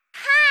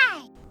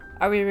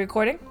Are we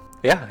recording?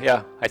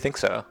 Yeah, I think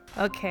so.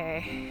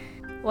 Okay.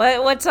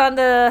 What's on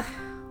the...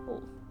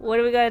 What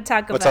are we going to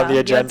talk about? What's on the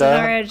agenda? What's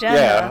on our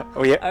agenda?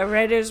 Yeah. Our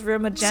writer's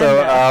room agenda.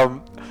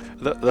 So,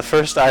 the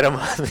first item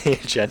on the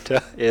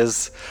agenda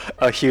is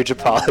a huge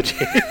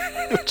apology,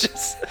 which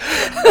is...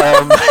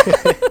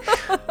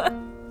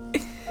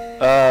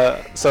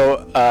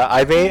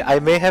 I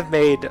may have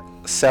made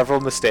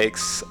several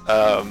mistakes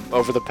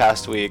over the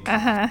past week.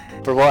 Uh-huh.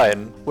 For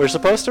one, we're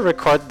supposed to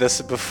record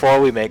this before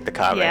we make the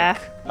comic. Yeah.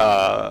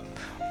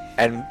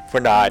 And we're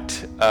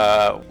not.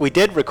 We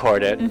did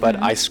record it, but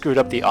I screwed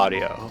up the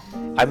audio.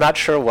 I'm not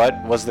sure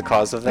what was the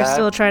cause of that. We're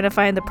still trying to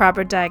find the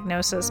proper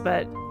diagnosis,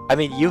 but... I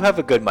mean, you have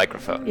a good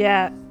microphone.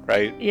 Yeah.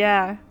 Right?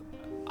 Yeah.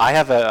 I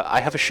have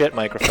a shit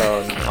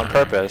microphone on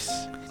purpose.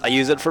 I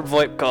use it for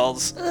VoIP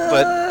calls,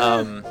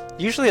 but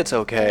usually it's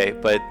okay.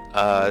 But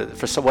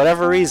for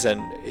whatever reason,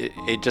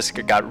 it just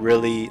got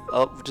really.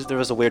 There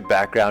was a weird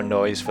background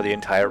noise for the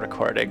entire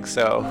recording,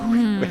 so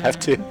we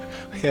had to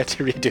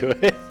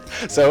redo it.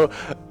 So,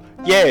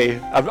 yay!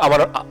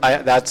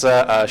 That's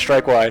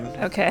strike one.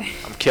 Okay.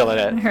 I'm killing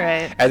it. All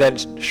right. And then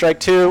strike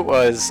two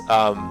was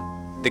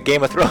the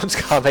Game of Thrones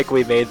comic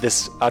we made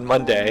this on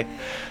Monday.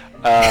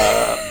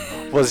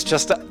 Was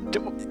just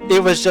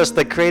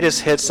the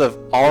greatest hits of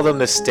all the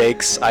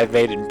mistakes I've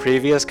made in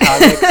previous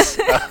comics,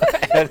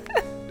 and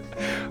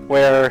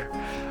where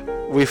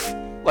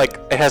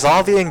it has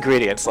all the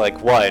ingredients. Like,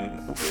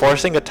 one,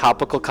 forcing a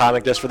topical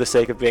comic just for the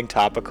sake of being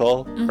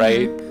topical,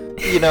 right?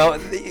 You know,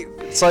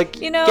 it's like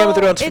Game of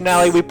Thrones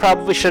finale. We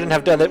probably shouldn't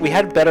have done that. We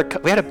had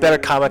a better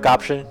comic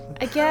option.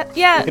 I get,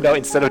 yeah.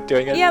 Instead of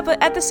doing it. Yeah,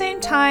 but at the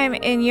same time,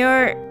 in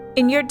your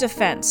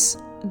defense,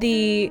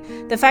 the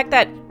fact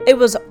that it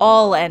was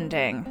all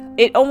ending,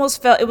 it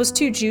almost felt it was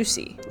too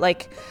juicy.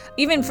 Like,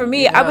 even for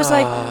me, I was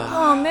like,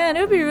 oh man,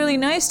 it would be really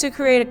nice to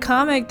create a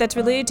comic that's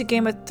related to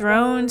Game of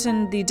Thrones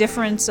and the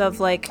difference of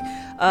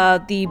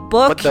the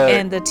book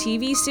and the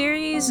TV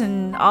series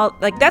and all.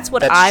 Like, that's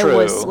what I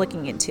was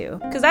looking into,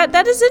 because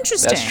that is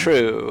interesting. That's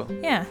true.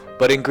 Yeah.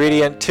 But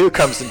ingredient 2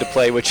 comes into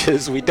play, which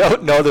is we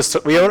don't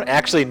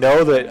actually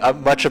know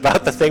much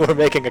about the thing we're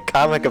making a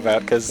comic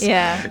about, because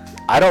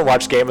I don't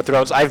watch Game of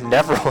Thrones. I've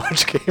never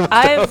watched Game of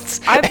Thrones.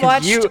 I've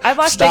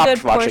watched a good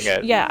portion.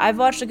 It. Yeah, I've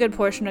watched a good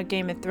portion of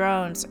Game of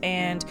Thrones,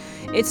 and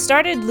it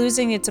started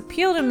losing its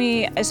appeal to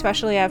me,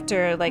 especially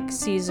after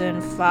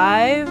season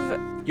 5.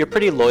 You're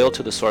pretty loyal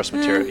to the source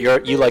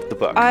material. You like the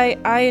book.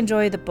 I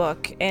enjoy the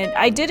book, and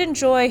I did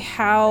enjoy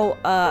how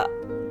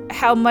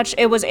much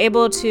it was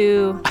able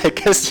to... I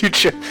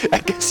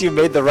guess you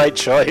made the right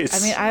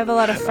choice. I mean, I have a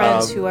lot of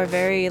friends who are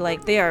very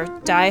they are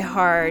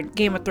diehard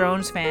Game of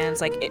Thrones fans,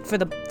 for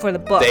the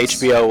books.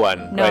 The HBO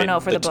one. No, right?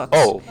 no, for the books.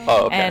 Oh,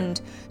 okay. And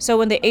so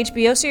when the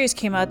HBO series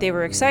came out, they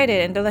were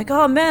excited, and they're like,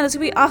 "Oh man, it's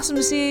gonna be awesome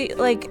to see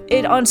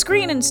it on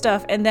screen and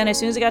stuff." And then as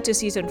soon as it got to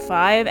season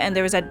 5, and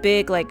there was that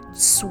big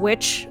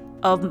switch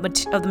of the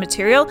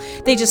material,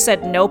 they just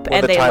said nope,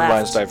 and they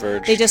left. The timelines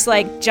diverged. They just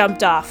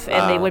jumped off,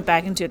 and they went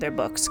back into their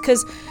books,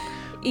 because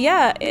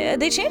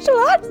they changed a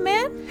lot,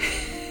 man.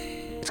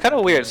 It's kind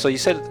of weird. So you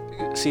said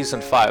season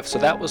 5, so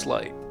that was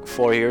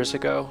 4 years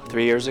ago,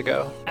 3 years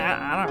ago.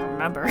 I don't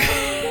remember.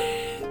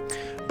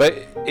 But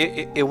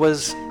it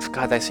was,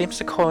 God, that seems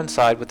to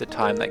coincide with the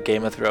time that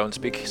Game of Thrones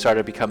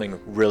started becoming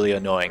really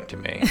annoying to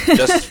me.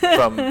 Just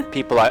from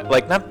people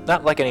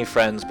not like any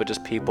friends, but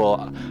just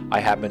people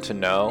I happen to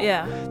know.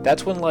 Yeah.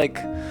 That's when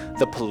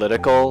the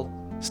political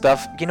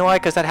stuff, you know why?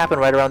 Because that happened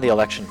right around the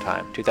election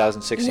time,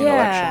 2016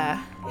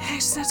 election.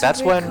 Yes,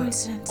 that's when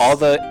all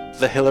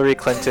the Hillary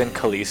Clinton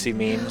Khaleesi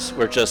memes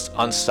were just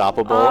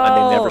unstoppable, and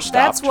they never stopped.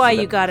 That's why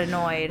you got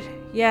annoyed.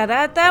 Yeah,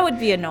 that would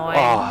be annoying.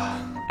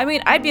 Oh. I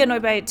mean, I'd be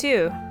annoyed by it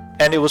too.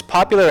 And it was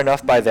popular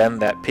enough by them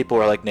that people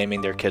were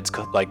naming their kids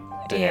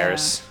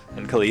Daenerys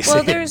and Khaleesi.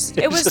 Well,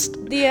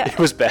 it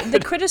was bad. The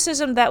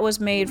criticism that was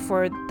made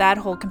for that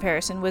whole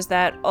comparison was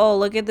that, oh,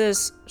 look at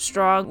this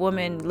strong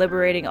woman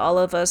liberating all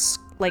of us.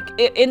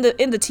 In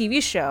the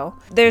TV show,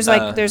 there's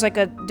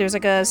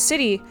a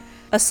city,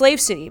 a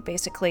slave city,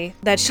 basically,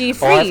 that she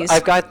frees.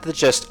 I've got the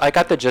gist. I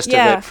got the gist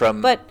of it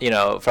from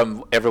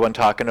from everyone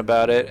talking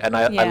about it, and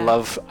I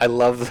love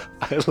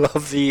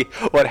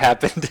what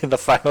happened in the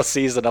final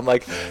season. I'm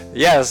like,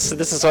 yes,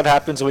 this is what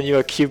happens when you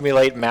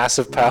accumulate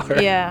massive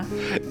power. Yeah.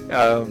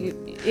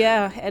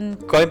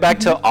 And going back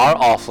to our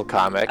awful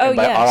comic, and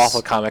by our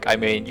awful comic, I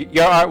mean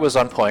your art was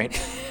on point.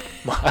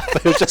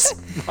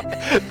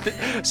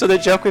 So the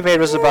joke we made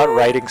was about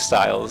writing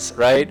styles,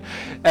 right?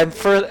 And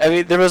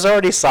there was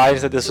already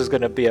signs that this was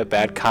going to be a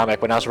bad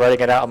comic. When I was writing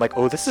it out, I'm like,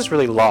 oh, this is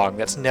really long.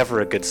 That's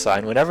never a good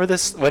sign. Whenever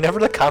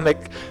the comic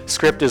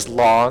script is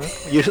long,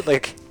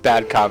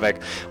 bad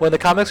comic. When the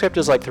comic script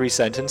is 3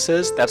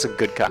 sentences, that's a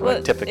good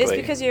comic, typically.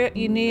 It's because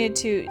you needed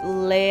to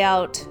lay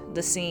out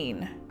the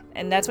scene.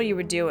 And that's what you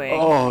were doing.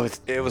 Oh,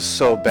 it was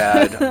so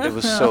bad. It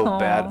was so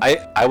bad.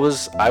 I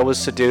was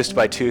seduced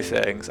by 2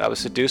 things. I was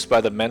seduced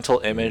by the mental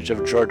image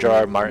of George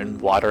R.R. Martin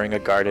watering a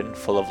garden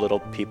full of little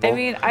people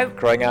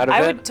growing out of it.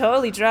 I would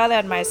totally draw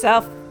that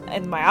myself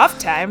in my off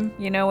time,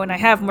 when I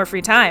have more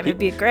free time. It'd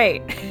be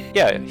great.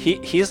 Yeah,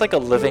 he's like a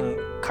living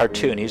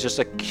cartoon. He's just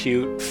a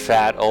cute,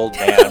 fat old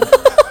man.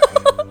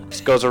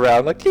 Just goes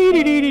around like dee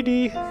dee dee dee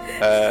dee.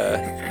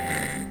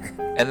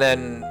 And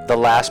then the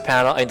last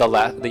panel,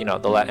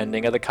 the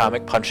ending of the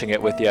comic, punching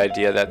it with the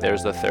idea that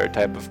there's the third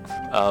type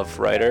of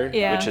writer,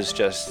 which is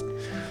just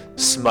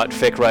smut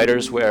fic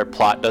writers where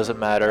plot doesn't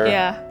matter,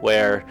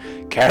 where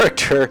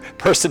character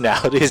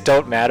personalities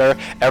don't matter.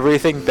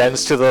 Everything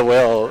bends to the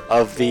will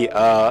of the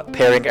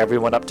pairing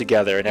everyone up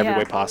together in every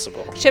way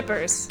possible.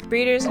 Shippers,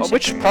 breeders, and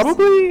which shippers.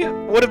 Probably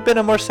would have been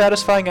a more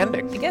satisfying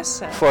ending. I guess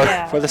so.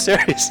 For the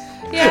series.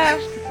 Yeah.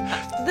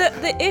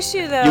 The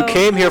issue though. You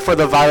came here for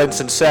the violence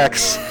and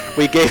sex.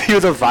 We gave you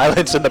the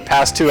violence in the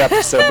past 2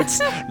 episodes.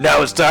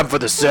 Now it's time for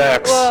the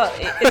sex. Well,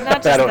 it's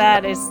not just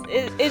that.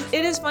 It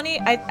is funny.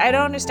 I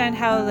don't understand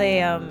how they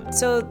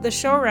so the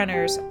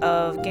showrunners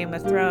of Game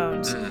of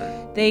Thrones,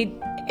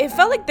 it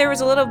felt like there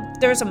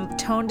were some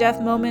tone deaf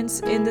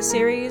moments in the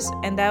series,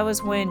 and that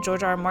was when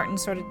George R. R. Martin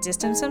sort of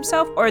distanced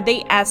himself, or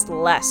they asked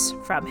less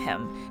from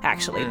him,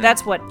 actually.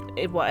 That's what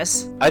it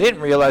was. I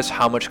didn't realize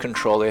how much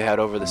control they had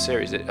over the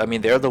series. I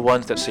mean, they're the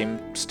ones that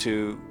seems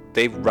to...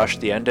 They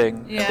rushed the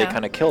ending, and they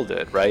kind of killed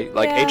it, right?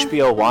 Like,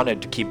 HBO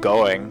wanted to keep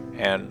going,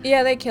 and...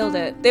 Yeah, they killed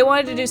it. They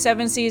wanted to do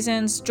 7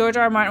 seasons. George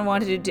R. R. Martin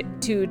wanted to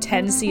do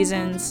 10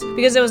 seasons,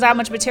 because there was that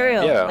much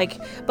material. Yeah.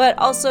 But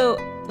also...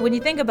 When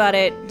you think about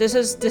it, this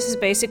is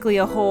basically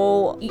a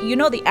whole,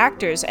 the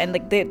actors and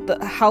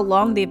how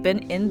long they've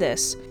been in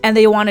this, and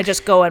they want to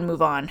just go and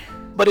move on.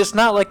 But it's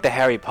not like the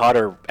Harry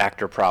Potter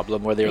actor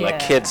problem where they're like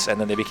kids and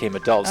then they became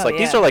adults.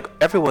 These are like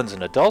everyone's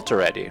an adult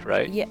already,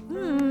 right? Yeah.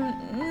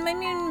 I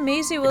mean,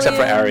 Maisie Williams, except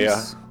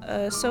for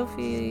Arya,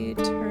 Sophie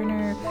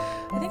Turner.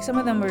 I think some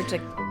of them were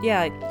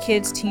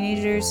kids,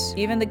 teenagers.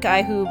 Even the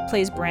guy who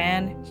plays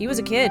Bran, he was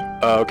a kid.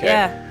 Oh, okay.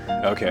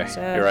 Yeah. Okay,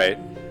 so, you're right.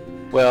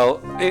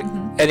 Well,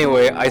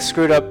 anyway, I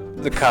screwed up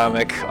the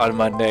comic on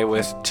Monday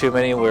with too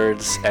many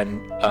words and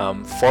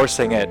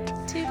forcing it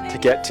to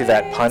get to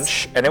that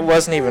punch, and it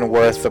wasn't even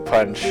worth the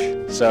punch.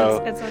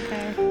 So it's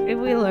okay.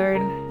 We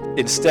learn.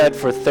 Instead,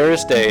 for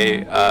Thursday,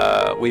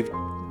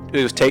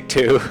 it was Take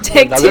Two.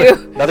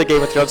 Another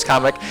Game of Thrones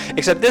comic.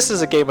 Except this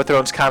is a Game of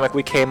Thrones comic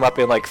we came up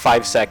in like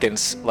 5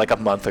 seconds, like a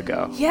month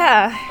ago.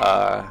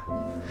 Yeah.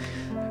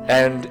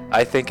 And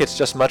I think it's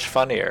just much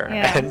funnier.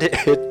 Yeah. And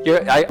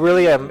I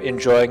really am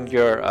enjoying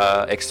your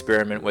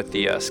experiment with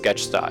the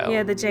sketch style.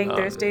 Yeah, the Jank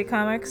Thursday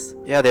comics.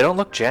 Yeah, they don't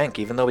look jank,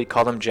 even though we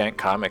call them jank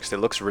comics. It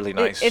looks really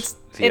nice. It's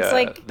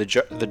like the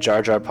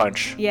Jar Jar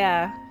Punch.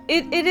 Yeah,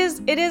 it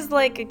is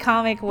like a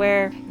comic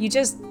where you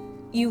just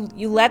you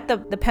let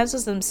the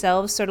pencils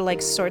themselves sort of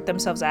like sort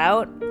themselves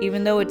out.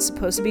 Even though it's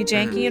supposed to be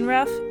janky and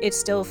rough, it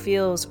still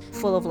feels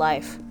full of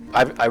life.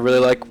 I really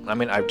like. I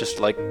mean, I just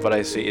like what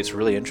I see. It's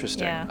really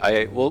interesting.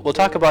 Yeah. We'll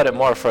talk about it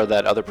more for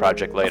that other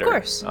project later. Of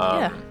course.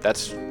 Yeah.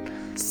 That's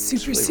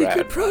super really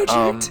secret rad.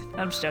 project.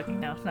 I'm just joking.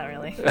 No, not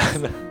really.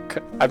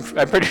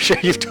 I'm pretty sure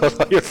you've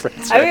told all your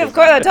friends. I mean, of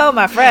course I told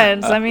my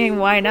friends. I mean,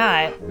 why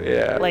not?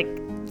 Yeah.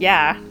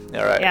 Yeah.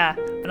 All right. Yeah,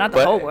 but not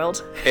the whole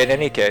world. In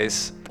any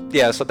case.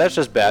 Yeah, so that's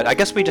just bad. I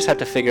guess we just have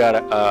to figure out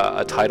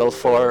a title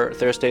for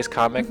Thursday's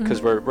comic, because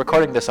we're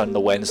recording this on the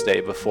Wednesday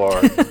before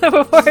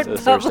the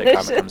Thursday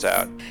comic comes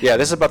out. Yeah,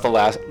 this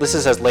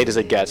is as late as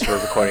it gets for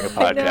recording a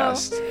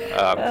podcast.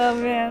 Oh,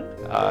 man.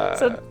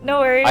 So,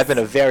 no worries. I've been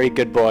a very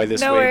good boy this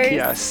week, worries.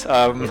 yes.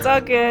 It's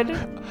all good.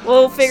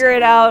 We'll figure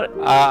it out,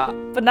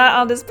 but not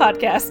on this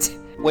podcast.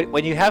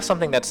 When you have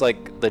something that's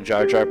like the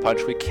Jar Jar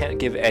Punch, we can't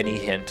give any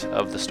hint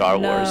of the Star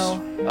Wars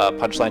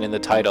punchline in the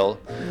title.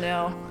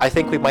 No. I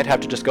think we might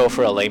have to just go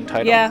for a lame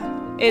title. Yeah,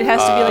 it has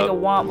to be like a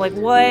womp. Like,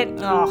 what?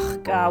 Oh,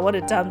 God, what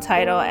a dumb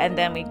title. And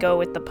then we go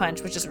with the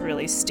punch, which is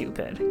really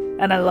stupid.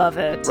 And I love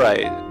it.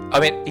 Right. I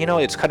mean,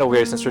 it's kind of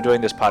weird since we're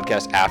doing this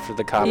podcast after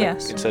the comic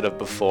instead of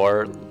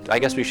before. I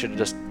guess we should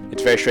just...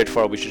 It's very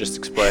straightforward. We should just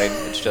explain.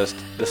 It's just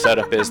the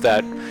setup is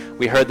that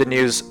we heard the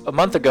news a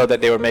month ago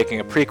that they were making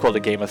a prequel to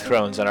Game of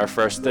Thrones, and our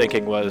first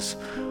thinking was,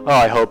 oh,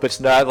 I hope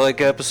it's not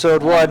like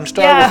Episode 1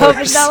 Star Wars. Yeah, I hope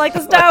it's not like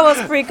the Star Wars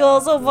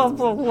prequels. Oh, blah,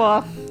 blah,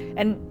 blah.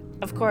 And,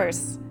 of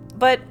course...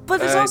 But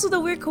there's also the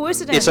weird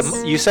coincidence.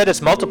 You said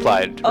it's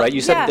multiplied, right?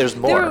 You said there's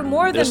more. There were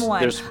more than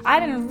one. I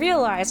didn't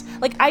realize.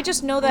 Like, I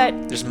just know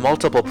that... There's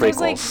multiple prequels. There's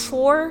like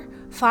 4,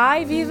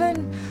 5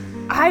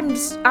 even. I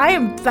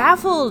am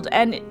baffled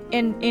and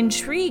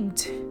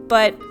intrigued.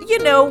 But,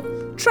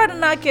 try to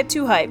not get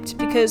too hyped,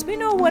 because we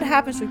know what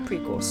happens with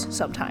prequels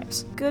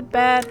sometimes. Good,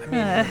 bad.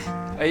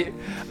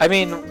 I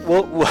mean,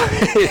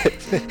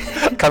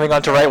 coming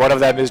on to write one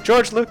of them is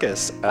George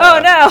Lucas. Oh,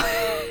 no.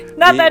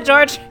 Not that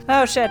George.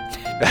 Oh, shit.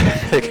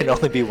 There can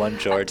only be one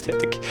George. They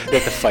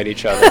have to fight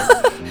each other.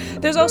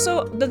 There's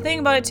also, the thing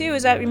about it, too,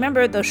 is that,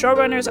 remember, the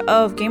showrunners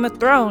of Game of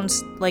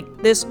Thrones,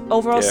 like, this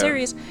overall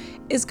series,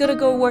 is gonna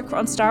go work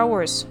on Star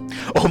Wars.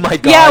 Oh my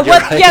God!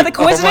 Yeah, the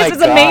coincidence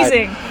is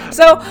amazing.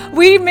 So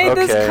we made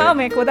this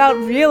comic without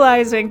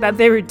realizing that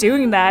they were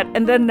doing that,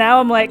 and then now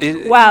I'm like,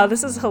 wow,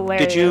 this is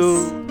hilarious. Did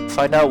you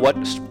find out what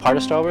part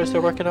of Star Wars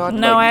they're working on?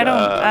 No, like,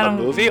 I don't.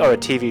 A movie or a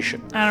TV show?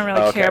 I don't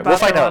really care about we'll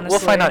find that, out. honestly.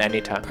 We'll find out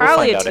anytime.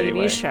 Probably we'll a find TV out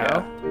anyway.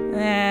 show.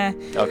 Yeah.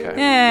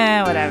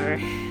 Okay.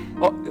 Whatever.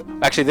 Well,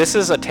 actually, this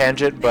is a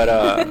tangent, but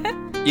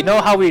you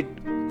know how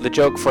the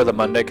joke for the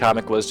Monday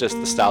comic was just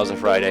the styles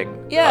of writing.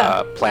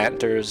 Yeah.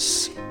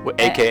 Planters,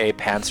 aka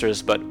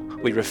pantsers, but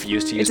we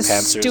refuse to use It's a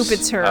pantsers.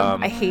 stupid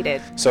term. I hate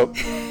it. So,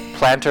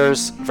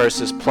 planters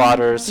versus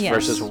plotters Yes.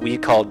 versus we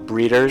called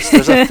breeders.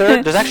 There's a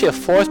third. There's actually a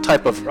fourth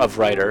type of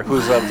writer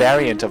who's a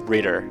variant of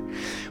breeder,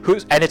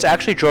 and it's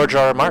actually George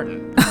R. R.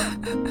 Martin,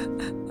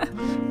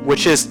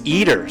 which is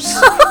eaters.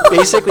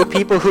 Basically,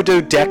 people who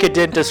do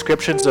decadent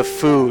descriptions of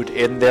food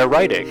in their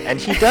writing, and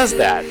he does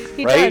that.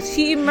 He right? does.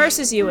 He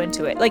immerses you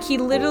into it. Like, he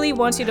literally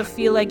wants you to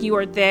feel like you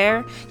are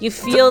there. You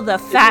feel the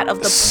fat of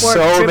the pork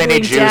So many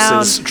dribbling down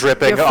juices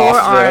dripping your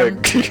off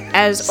forearm the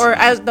as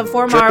the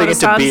forearm Dripping of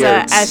into Sansa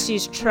beards. as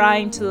she's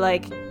trying to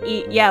like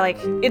eat. Yeah, like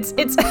it's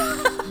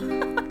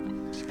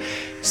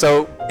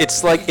So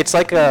it's like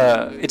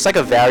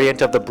a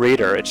variant of the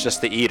breeder. It's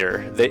just the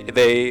eater.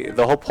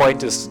 The whole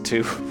point is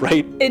to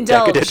write Indulge.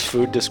 decadent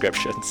food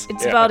descriptions.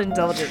 it's Yeah. about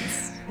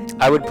indulgence.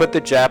 I would put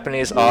the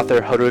Japanese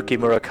author Haruki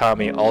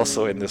Murakami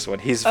also in this one.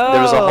 There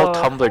was a whole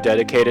Oh. Tumblr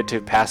dedicated to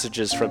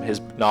passages from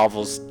his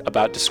novels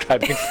about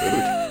describing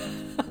food.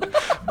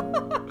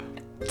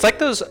 It's like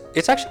those.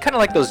 It's actually kind of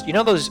like those. You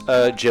know those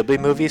Ghibli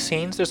movie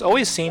scenes. There's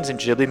always scenes in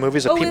Ghibli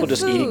movies of Oh, people with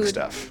just eating food.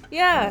 stuff.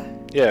 Yeah.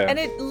 Yeah. And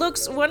it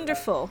looks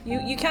wonderful.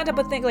 You can't help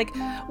but think, like,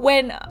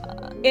 when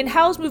in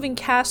Howl's Moving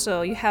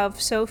Castle, you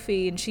have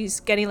Sophie and she's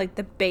getting like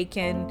the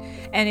bacon,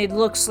 and it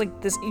looks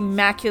like this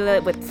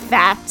immaculate with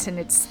fat, and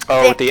it's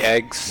Oh, thick. with the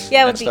eggs.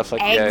 Yeah, and with stuff the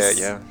like eggs.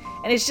 yeah.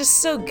 And it's just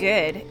so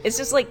good. It's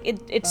just like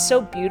it's so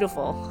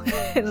beautiful.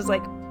 It's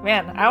like,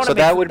 man, I want to So make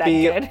that food would that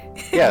be good.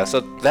 yeah. So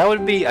that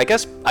would be I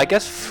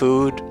guess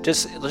food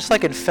just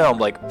like in film,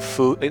 like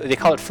food. They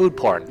call it food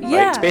porn. Right?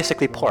 Yeah. It's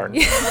basically porn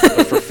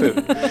but for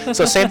food.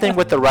 So same thing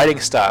with the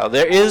writing style.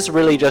 There is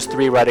really just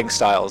three writing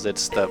styles.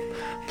 It's the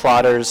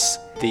plotters,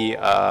 the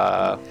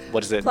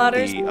what is it?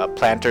 Plotters, the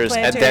planters,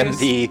 and then planters.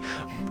 the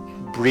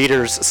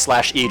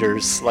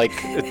breeders/eaters. Like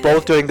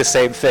both doing the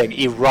same thing.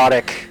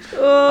 Erotic,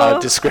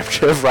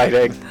 descriptive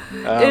writing.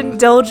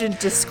 Indulgent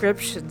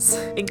descriptions.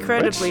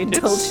 Incredibly Which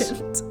it's-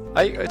 indulgent.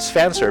 It's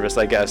fan service,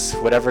 I guess.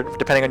 Whatever,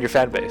 depending on your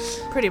fan base.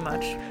 Pretty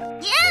much.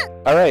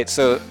 All right,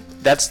 so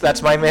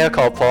that's my mea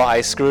culpa.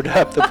 I screwed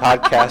up the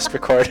podcast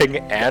recording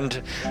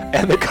and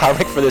the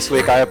comic for this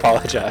week. I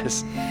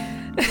apologize.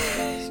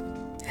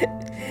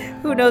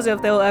 Who knows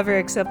if they'll ever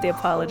accept the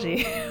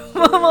apology?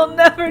 We'll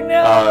never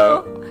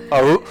know.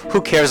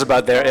 Who cares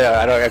about their? Yeah,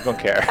 I don't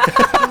care.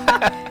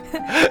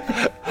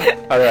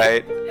 All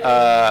right.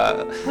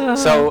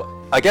 So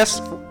I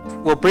guess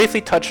we'll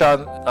briefly touch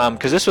on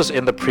because this was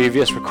in the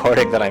previous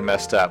recording that I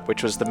messed up,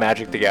 which was the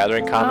Magic the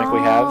Gathering comic we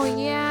have. Oh,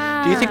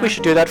 yeah. Do you think we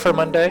should do that for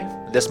Monday?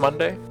 This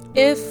Monday?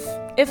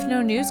 If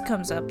no news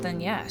comes up,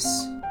 then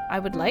yes. I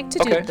would like to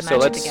do Okay, the so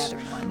Magic the let's-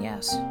 Gathering one,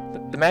 yes.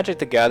 The Magic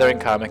the Gathering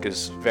comic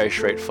is very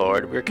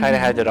straightforward. We kind of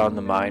had it on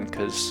the mind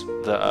because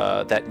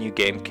that new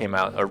game came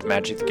out, or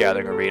Magic the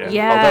Gathering Arena.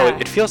 Yeah. Although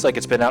it feels like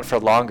it's been out for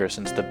longer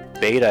since the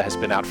beta has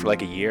been out for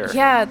like a year.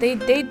 Yeah,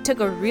 they took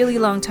a really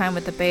long time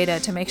with the beta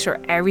to make sure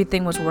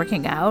everything was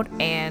working out,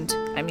 and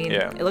I mean,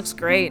 Yeah. it looks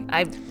great.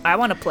 I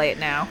want to play it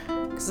now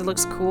because it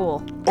looks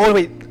cool. Oh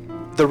wait,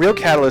 the real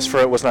catalyst for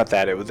it was not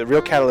that. The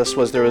real catalyst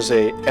was there was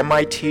a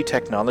MIT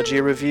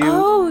technology review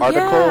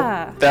article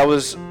yeah. that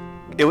was,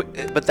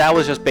 but that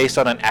was just based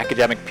on an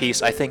academic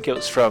piece. I think it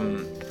was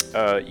from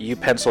U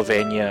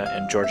Pennsylvania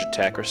and Georgia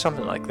Tech or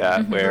something like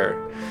that,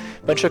 where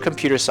a bunch of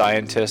computer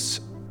scientists.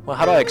 Well,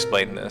 how do I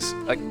explain this?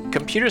 Like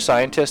computer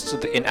scientists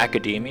in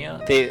academia,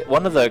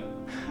 one of the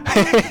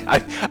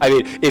I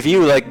mean, if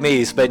you, like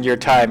me,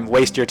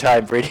 waste your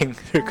time reading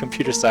through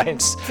computer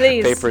science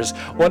Please. papers,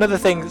 one of the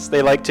things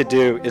they like to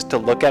do is to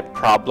look at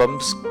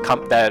problems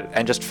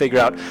and just figure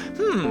out,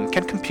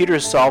 can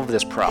computers solve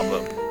this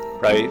problem,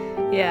 right?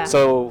 Yeah.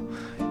 So,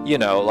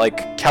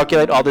 like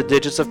calculate all the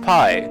digits of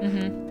pi.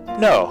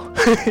 No,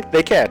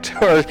 they can't,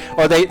 or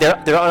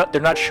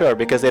they're not sure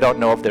because they don't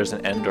know if there's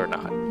an end or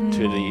not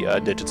to the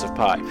digits of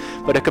pi.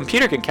 But a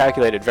computer can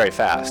calculate it very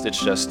fast. It's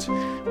just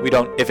we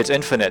don't. If it's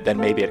infinite, then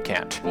maybe it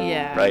can't.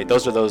 Yeah. Right.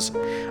 Those are those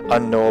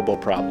unknowable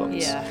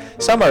problems. Yeah.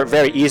 Some are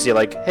very easy.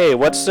 Like, hey,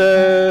 what's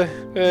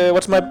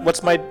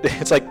my?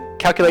 It's like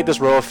calculate this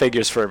row of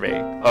figures for me.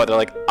 Oh, they're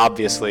like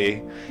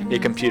obviously a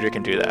computer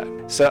can do that.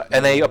 So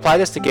and they apply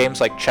this to games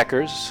like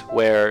checkers,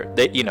 where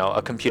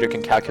a computer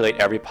can calculate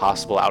every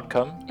possible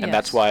outcome, and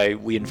that's Yes. why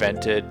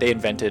they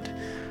invented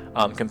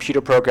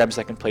computer programs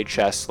that can play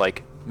chess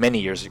like many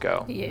years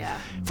ago. Yeah.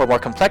 For more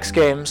complex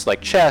games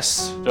like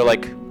chess, they're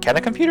like, can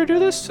a computer do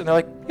this? And they're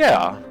like,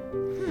 yeah.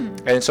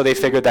 And so they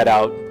figured that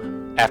out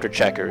after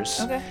checkers.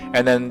 Okay.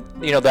 And then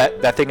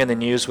that thing in the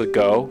news with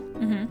Go,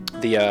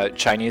 the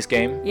Chinese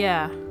game.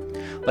 Yeah.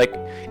 like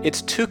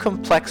it's too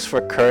complex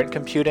for current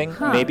computing.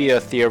 Maybe a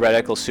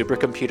theoretical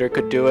supercomputer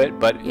could do it,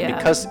 but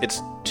because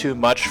it's too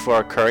much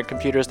for current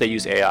computers, they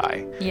use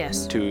AI.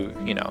 Yes. To,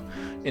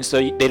 and so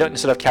they don't,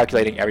 instead of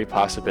calculating every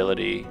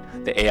possibility,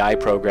 the AI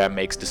program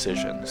makes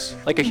decisions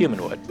like a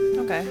human would.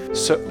 Okay.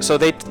 So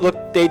they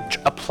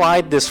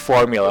applied this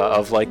formula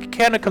of like,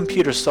 can a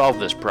computer solve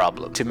this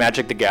problem to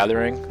Magic the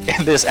Gathering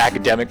in this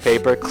academic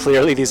paper.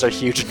 Clearly these are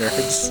huge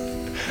nerds.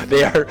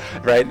 They are,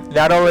 right?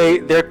 Not only,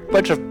 they're a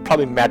bunch of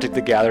probably Magic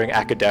the Gathering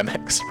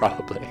academics,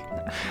 probably.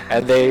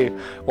 And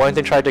one of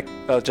them tried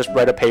to just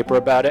write a paper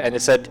about it, and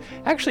it said,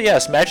 actually,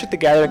 yes, Magic the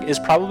Gathering is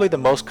probably the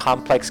most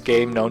complex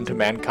game known to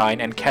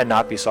mankind and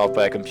cannot be solved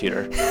by a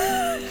computer.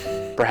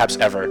 Perhaps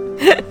ever.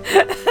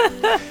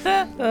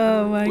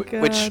 Oh my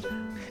god. Which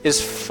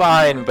is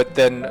fine, but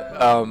then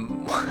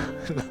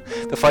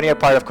the funnier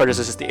part, of course,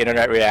 is the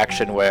internet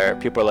reaction where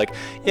people are like,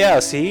 yeah,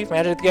 see,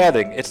 Magic the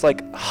Gathering, it's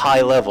like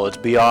high level, it's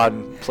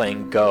beyond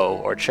playing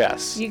Go or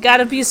chess. You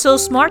gotta be so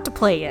smart to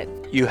play it.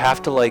 You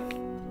have to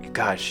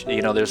gosh,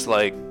 there's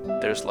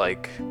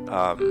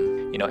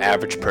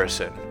average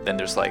person, then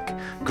there's like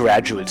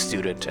graduate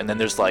student, and then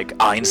there's like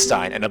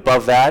Einstein, and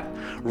above that,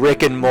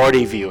 Rick and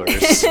Morty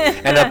viewers,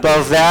 and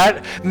above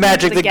that,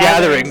 Magic the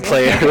Gathering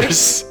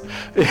players.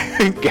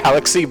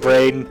 Galaxy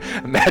Brain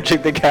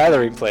Magic the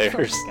Gathering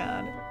players. Oh,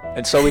 God.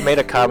 And so we made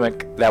a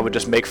comic that would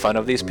just make fun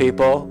of these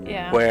people,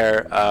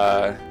 where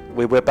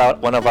we whip out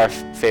one of our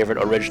favorite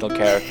original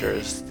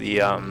characters,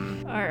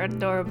 our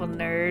adorable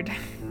nerd.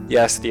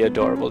 Yes, the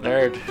adorable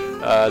nerd.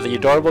 The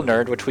adorable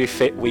nerd, which we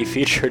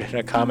featured in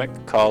a comic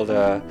called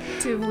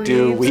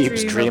Do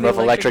Weebs Dream of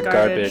Electric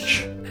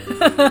Garbage.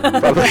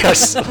 Probably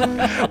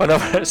one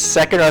of our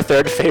second or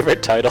third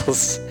favorite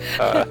titles,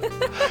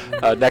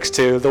 next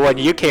to the one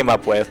you came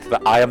up with,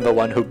 the I am the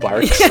one who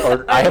barks,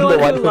 or I am the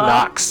one who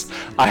knocks.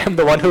 I am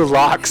the one who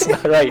locks.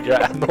 Right,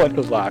 I'm the one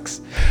who locks.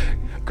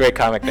 Great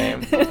comic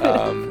name.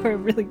 For a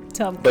really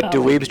dumb But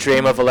Do Weebs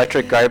Dream of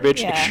Electric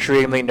Garbage,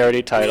 extremely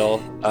nerdy title.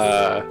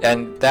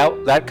 And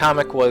that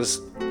comic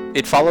was,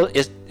 it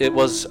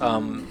was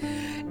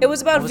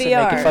about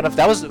VR. Making fun of?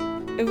 That was,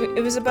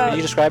 it was about. Can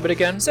you describe it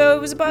again? So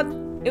it was about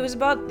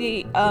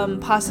the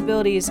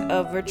possibilities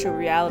of virtual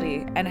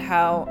reality and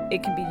how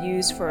it can be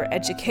used for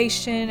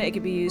education. It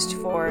can be used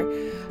for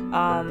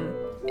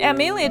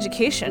mainly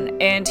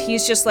education. And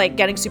he's just like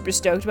getting super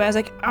stoked about it. I was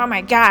like, oh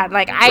my god,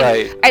 like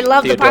I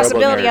love the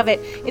possibility of it.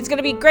 It's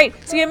gonna be great.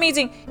 It's gonna be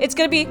amazing. It's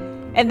gonna be.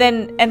 And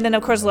then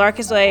of course Lark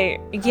is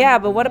like, yeah,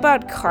 but what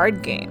about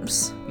card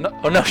games?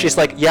 No, she's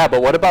like, yeah,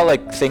 but what about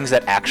like things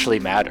that actually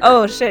matter?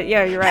 Oh shit,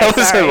 yeah, you're right. That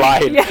was her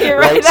line. Yeah, you're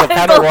right. So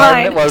panel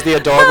one was the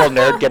adorable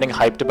nerd getting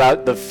hyped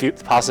about the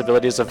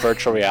possibilities of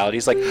virtual reality.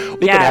 He's like,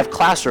 we could have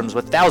classrooms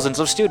with thousands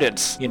of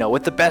students,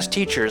 with the best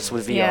teachers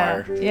with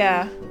VR.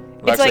 Yeah.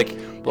 Lark's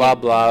like, blah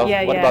blah.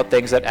 What about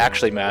things that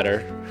actually matter?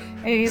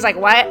 And he's like,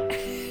 what?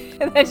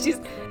 And then she's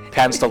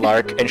pans to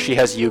Lark, and she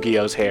has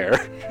Yu-Gi-Oh's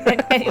hair.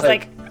 And he's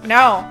like,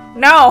 no,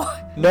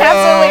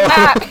 absolutely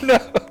not. No.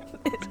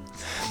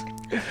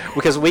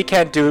 Because we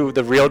can't do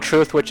the real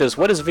truth, which is,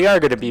 what is VR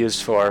going to be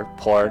used for?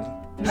 Porn.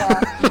 Yeah.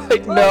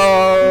 Like, no.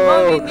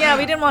 Well, I mean, yeah,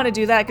 we didn't want to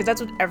do that because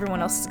that's what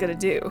everyone else is going to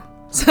do.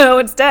 So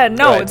instead,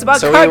 no, it's about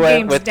so card we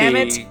went games, with damn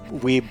the it.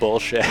 Wii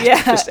bullshit.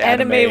 Yeah, just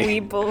anime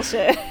Wii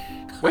bullshit.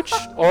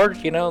 Or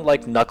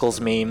like Knuckles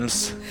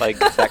memes, like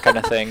that kind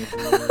of thing.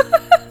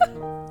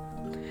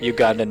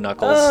 Ugandan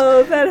Knuckles.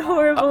 Oh, that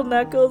horrible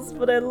Knuckles,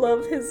 but I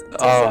love his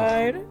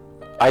design.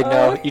 I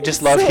know, you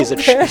just love, he's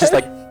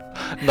like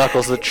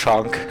Knuckles the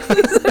chunk.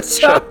 He's a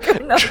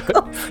chunk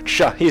Knuckles.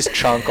 He's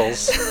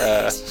Chunkles.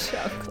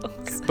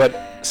 Chunkles.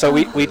 But so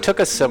we took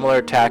a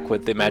similar tack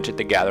with the Magic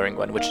the Gathering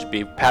one, which would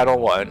be panel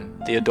one.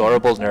 The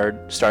adorable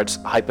nerd starts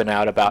hyping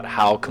out about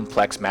how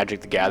complex Magic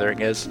the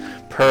Gathering is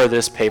per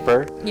this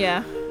paper.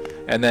 Yeah.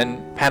 And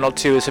then panel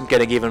two is him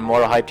getting even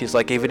more hyped. He's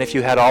like, even if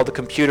you had all the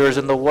computers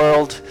in the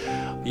world,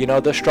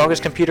 the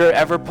strongest computer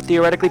ever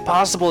theoretically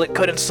possible, it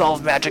couldn't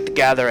solve Magic the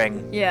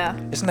Gathering. Yeah.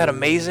 Isn't that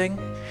amazing?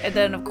 And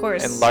then, of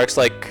course... And Lark's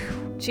like,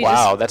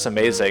 wow, that's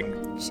amazing.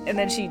 And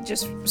then she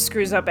just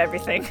screws up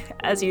everything,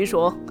 as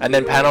usual. And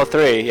then panel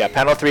three,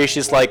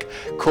 she's like,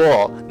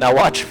 cool, now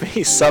watch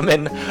me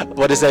summon,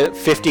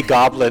 50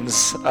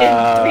 goblins. In 3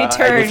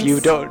 turns.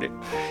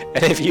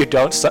 And if you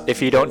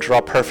don't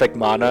draw perfect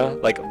mana,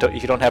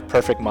 if you don't have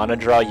perfect mana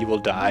draw, you will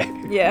die.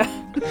 Yeah.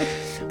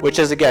 Which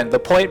is, again, the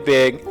point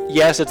being,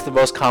 yes, it's the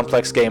most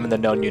complex game in the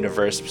known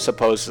universe,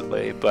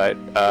 supposedly, but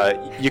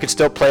you can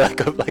still play like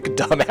a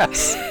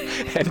dumbass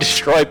and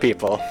destroy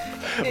people,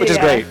 which is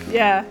great.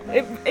 Yeah,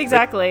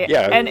 exactly.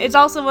 Yeah. And it's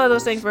also one of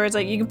those things where it's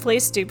like you can play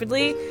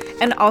stupidly,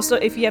 and also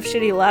if you have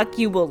shitty luck,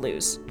 you will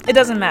lose. It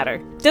doesn't matter.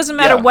 It doesn't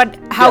matter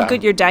how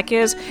good your deck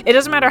is. It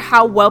doesn't matter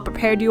how well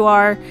prepared you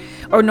are,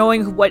 or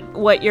knowing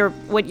what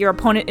your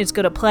opponent is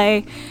going to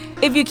play.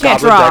 If you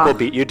can't Goblin draw, deck will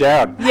beat you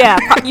down. Yeah,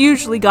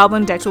 usually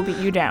Goblin decks will beat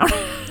you down.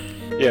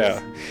 Yeah,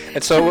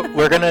 and so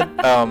we're gonna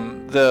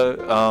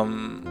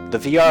the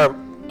VR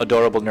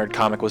Adorable Nerd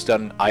comic was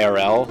done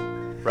IRL,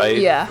 right?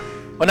 Yeah.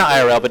 well, not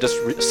IRL, but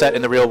just set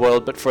in the real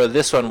world. But for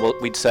this one,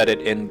 we'd set it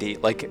in the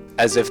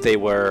as if they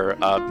were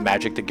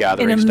Magic the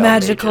Gathering in a style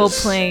magical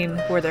mages. plane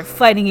where they're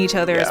fighting each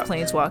other as Yeah.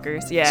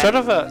 planeswalkers. Yeah. Sort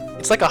of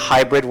it's like a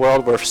hybrid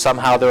world where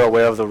somehow they're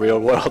aware of the real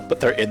world, but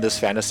they're in this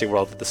fantasy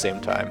world at the same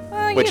time.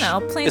 You know,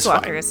 is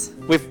fine.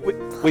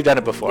 planeswalkers. We've done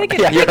it before. They can-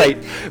 Yeah, you're they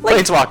right. can- like-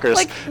 Planeswalkers.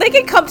 Like they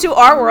can come to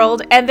our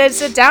world and then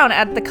sit down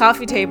at the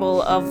coffee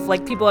table of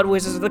like people at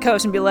Wizards of the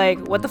Coast and be like,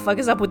 "What the fuck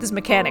is up with this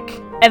mechanic?"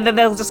 And then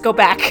they'll just go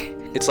back.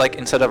 It's like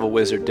instead of a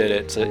wizard did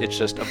it, it's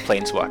just a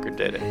planeswalker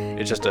did it.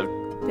 It's just a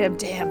Them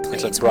damn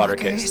planeswalkers. It's a broader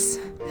case.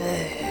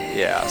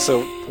 yeah.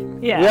 So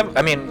Yeah.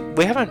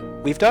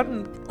 we've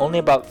done only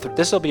about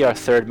this will be our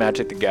third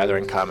Magic the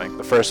Gathering comic.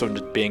 The first one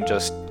being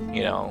just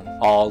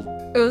all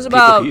It was people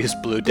about who use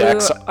blue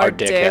decks are are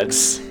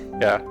dickheads.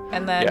 Yeah.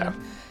 And then Yeah.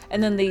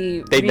 and then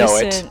the They know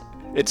it. recent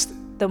It's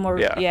the more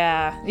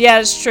Yeah. yeah,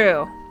 it's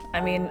true. I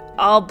mean,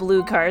 all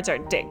blue cards are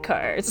dick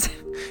cards.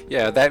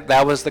 yeah.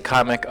 That was the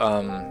comic.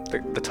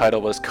 The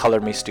title was Color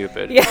Me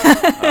Stupid.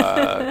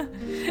 Yeah.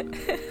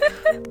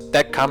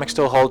 That comic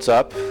still holds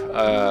up.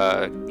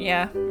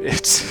 Yeah.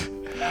 It's.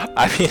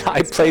 I mean,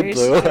 I play very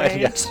blue, and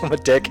strange. yes, I'm a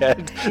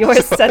dickhead. You're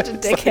So such a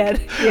it's like- dickhead.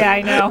 Yeah,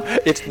 I know.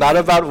 It's not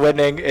about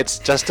winning. It's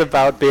just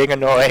about being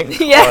annoying.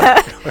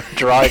 Yeah. Or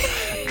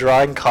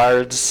drawing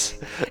cards.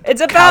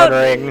 It's about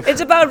countering,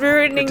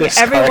 ruining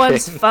discarding.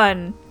 everyone's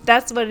fun.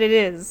 That's what it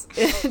is.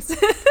 It's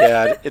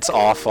Yeah, it's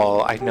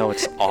awful. I know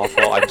it's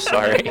awful. I'm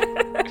sorry.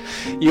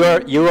 You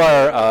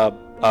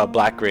are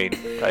black green,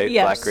 right?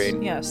 yes, Black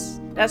green. Yes,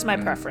 that's my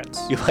preference.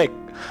 You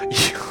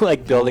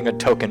like building a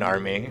token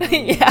army.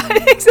 Yeah,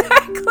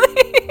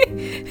 exactly.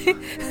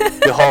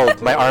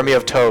 Behold, my army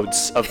of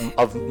toads,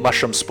 of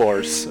mushroom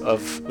spores,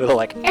 of little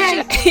like.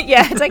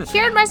 Yeah, it's like,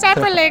 here are my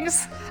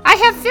saplings. I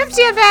have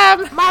 50 of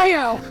them.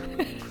 Mario.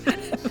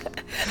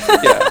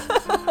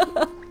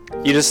 Yeah.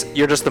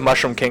 You're just the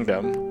Mushroom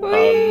Kingdom.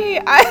 Whee!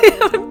 I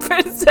am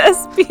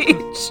Princess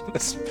Peach.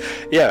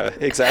 Yeah,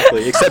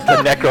 exactly. Except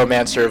the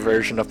Necromancer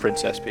version of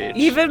Princess Peach.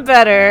 Even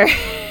better.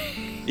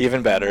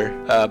 Even better.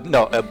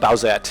 No,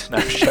 Bowsette. No,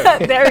 I'm just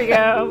joking. There we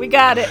go. We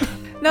got it.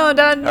 No,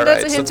 done. All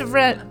That's right, a hint of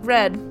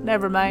red.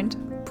 Never mind.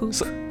 Poop.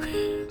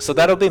 So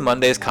that'll be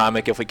Monday's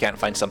comic if we can't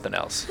find something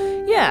else.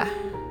 Yeah.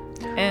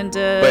 And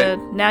But-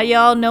 now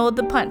y'all know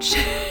the punch.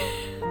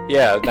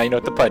 Yeah, now you know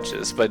what the punch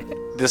is, but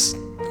this.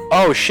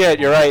 Oh shit,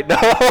 you're right. No,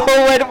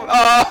 wait.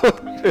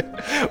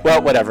 Oh.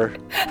 Well, whatever.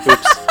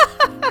 Oops.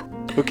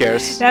 Who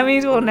cares? That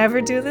means we'll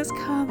never do this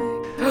comic.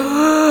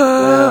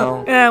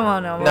 Well, Yeah, well,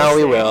 no. no,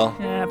 we see. will.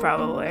 Yeah,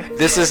 probably.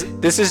 This is.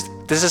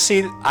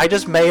 See, I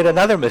just made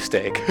another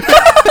mistake.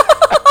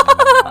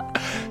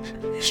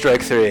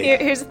 Strike 3.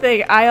 Here's the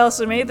thing. I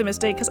also made the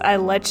mistake because I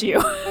let you.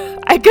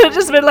 I could have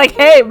just been like,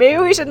 hey,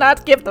 maybe we should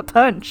not give the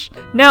punch.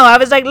 No, I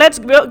was like, let's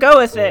go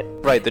with it.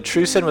 Right, the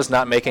true sin was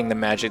not making the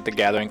Magic the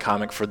Gathering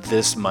comic for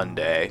this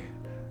Monday,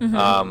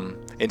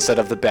 instead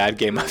of the bad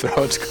Game of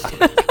Thrones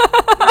comic.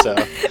 So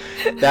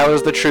that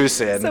was the true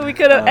sin. So we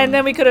could have, and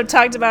then we could have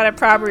talked about it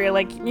properly,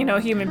 like,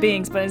 human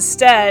beings. But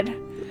instead,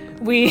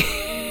 we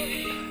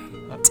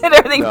did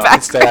everything No,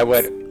 backwards.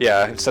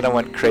 instead I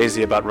went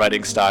crazy about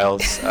writing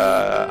styles.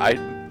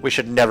 We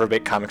should never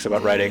make comics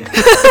about writing.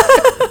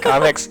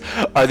 Comics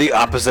are the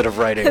opposite of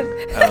writing.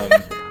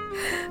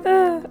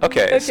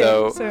 Okay,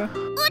 so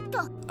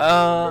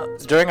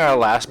during our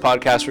last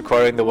podcast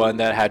recording, the one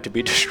that had to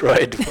be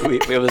destroyed,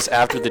 it was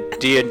after the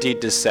D&D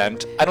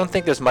Descent. I don't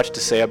think there's much to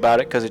say about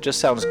it because it just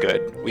sounds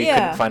good. We Yeah.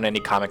 couldn't find any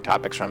comic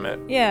topics from it.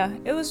 Yeah,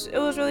 it was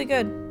really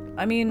good.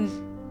 I mean,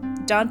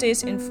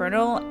 Dante's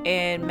Infernal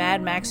and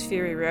Mad Max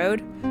Fury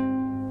Road,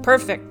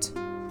 perfect.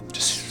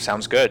 Just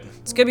sounds good.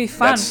 It's gonna be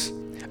fun.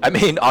 I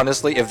mean,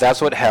 honestly, if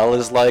that's what hell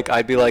is like,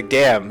 I'd be like,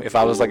 damn. If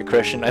I was like a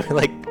Christian, I'd be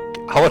like,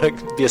 I want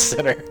to be a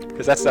sinner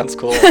because that sounds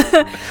cool.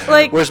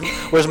 Like, Where's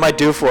my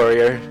doof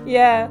warrior?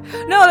 yeah.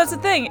 No, that's the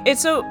thing.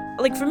 It's so,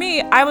 like, for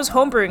me, I was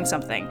homebrewing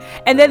something,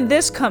 and then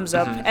this comes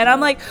up, and I'm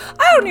like,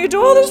 I don't need to do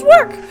all this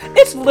work.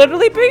 It's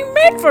literally being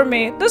made for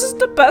me. This is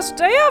the best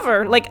day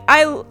ever. Like,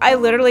 I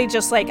literally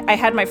just, like, I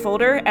had my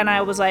folder, and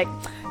I was like,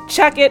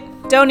 chuck it,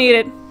 don't need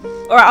it.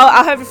 Or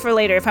I'll have it for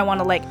later if I want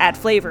to, like, add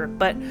flavor.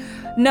 But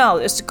no,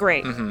 it's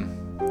great.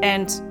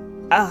 And,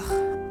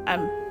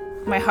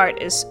 my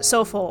heart is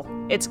so full.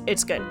 It's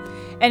good.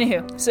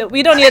 Anywho, so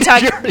we don't need to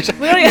talk. Your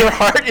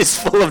heart is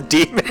full of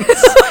demons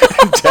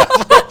and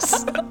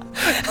devils.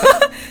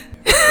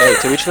 Hey,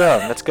 to each their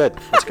own. That's good.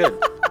 That's good.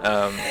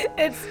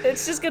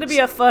 It's just gonna be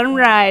a fun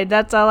ride.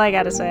 That's all I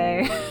gotta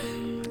say.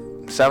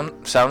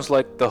 Sounds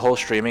like the whole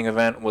streaming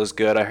event was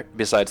good.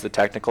 Besides the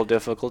technical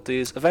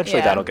difficulties, eventually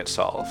Yeah. that'll get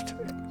solved.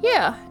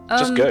 Yeah.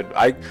 Just good.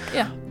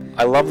 Yeah.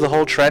 I love the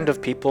whole trend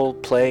of people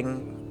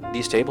playing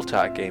these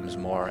tabletop games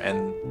more,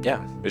 and yeah,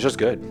 it's just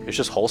good. It's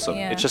just wholesome.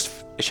 Yeah. It's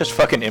just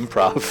fucking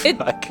improv.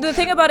 The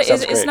thing about it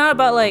is, sounds it's great. not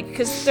about like,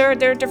 because there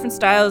are different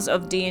styles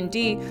of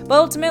D&D, but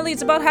ultimately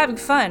it's about having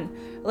fun.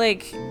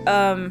 Like,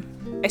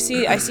 I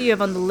see you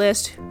have on the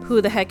list,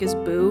 who the heck is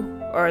Boo?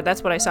 Or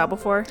that's what I saw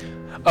before.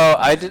 Oh,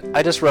 I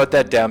just wrote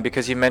that down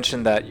because you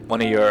mentioned that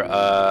one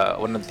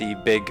of the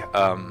big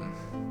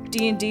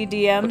D&D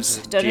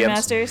DMs, Dungeon DMs?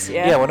 Masters.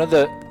 Yeah, one of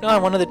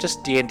the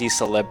just D&D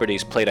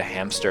celebrities played a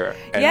hamster,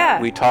 and Yeah.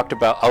 we talked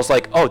about. I was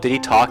like, "Oh, did he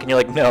talk?" And you're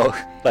like, "No."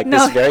 Like No.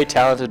 this very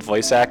talented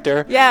voice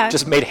actor, Yeah.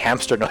 just made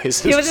hamster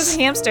noises. He was just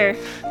a hamster,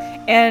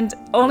 and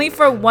only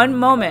for one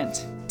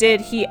moment did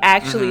he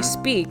actually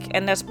speak,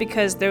 and that's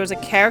because there was a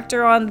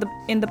character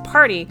in the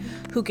party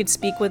who could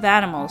speak with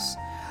animals.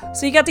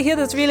 So you got to hear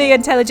this really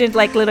intelligent,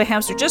 like, little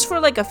hamster just for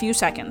like a few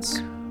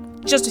seconds.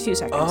 Just a few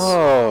seconds.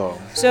 Oh.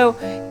 So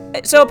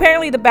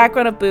apparently the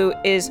background of Boo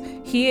is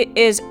he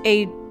is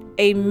a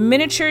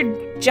miniature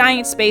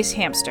giant space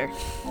hamster.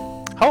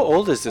 How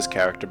old is this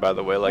character, by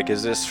the way? Like,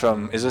 is this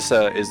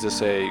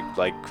a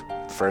like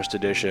first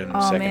edition,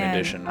 second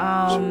edition?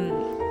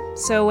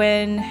 So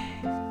when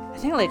I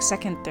think like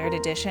second, third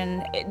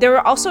edition, there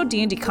were also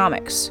D&D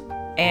comics,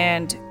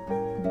 and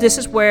this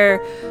is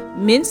where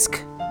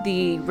Minsk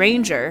the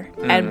ranger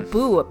and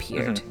Boo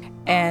appeared,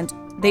 and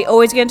they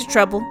always get into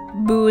trouble.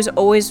 Boo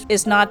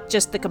is not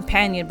just the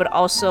companion, but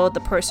also the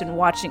person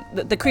watching,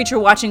 the creature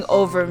watching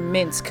over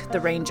Minsk,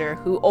 the ranger,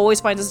 who always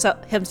finds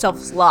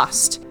himself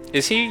lost.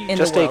 Is he in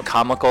just the a world.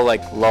 comical,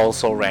 like, lol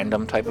so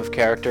random type of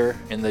character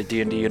in the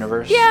D&D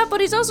universe? Yeah,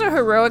 but he's also a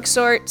heroic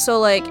sort, so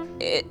like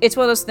it's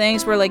one of those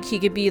things where like he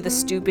could be the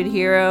stupid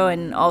hero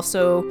and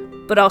also be.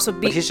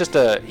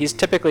 But he's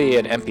typically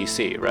an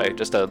NPC, right?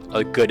 Just a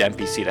good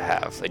NPC to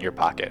have in your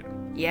pocket.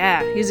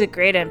 Yeah, he's a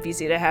great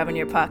NPC to have in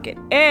your pocket,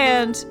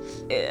 and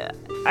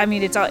I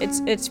mean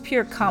it's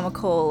pure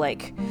comical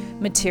like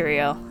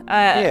material.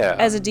 Yeah.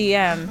 As a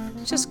DM,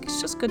 it's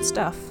just good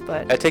stuff.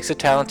 But It takes a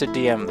talented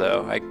DM,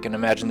 though. I can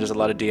imagine there's a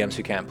lot of DMs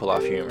who can't pull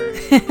off humor.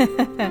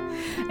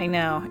 I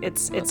know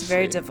it's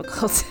very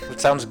difficult. It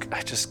sounds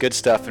just good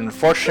stuff. And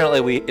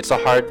unfortunately, it's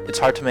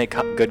hard to make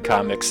good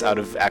comics out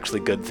of actually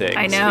good things.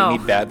 I know. We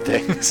need bad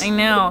things. I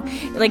know,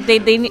 like they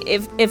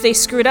if they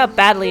screwed up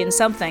badly in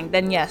something,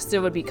 then yes,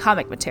 there would be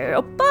comic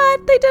material.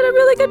 But they did a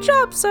really good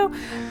job, so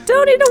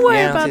don't need to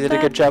worry about they did that.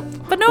 a good job.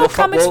 But no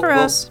comics for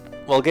us.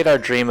 We'll get our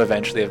dream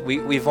eventually.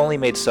 We've only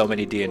made so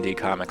many D&D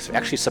comics.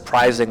 Actually,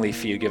 surprisingly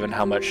few, given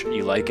how much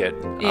you like it.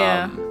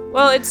 Yeah.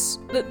 Well, it's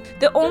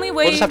the only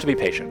way. We'll just have to be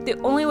patient. The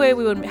only way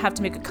we would have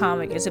to make a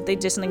comic is if they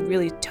did something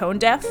really tone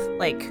deaf,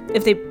 like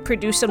if they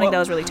produced something that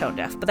was really tone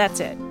deaf. But that's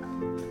it.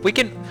 We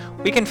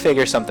can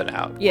figure something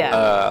out.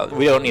 Yeah.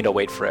 We don't need to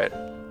wait for it.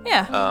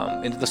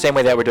 Yeah. In the same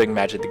way that we're doing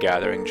Magic the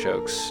Gathering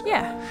jokes.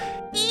 Yeah.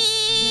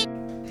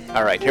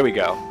 All right, here we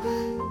go.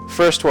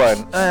 First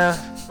one.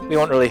 We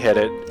won't really hit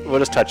it. We'll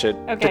just touch it.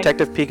 Okay.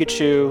 Detective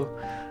Pikachu.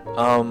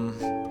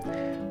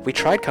 We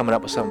tried coming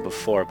up with something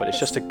before, but it's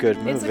just a good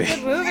movie. It's a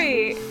good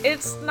movie.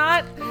 It's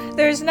not.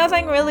 There's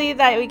nothing really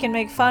that we can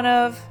make fun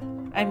of.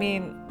 I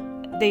mean,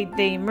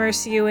 they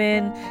immerse you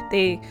in.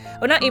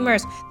 Not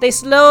immerse. They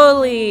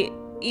slowly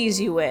ease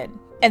you in,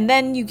 and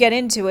then you get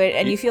into it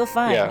and you feel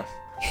fine. Yeah.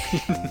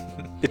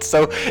 It's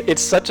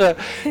such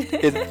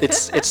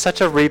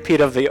a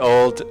repeat of the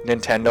old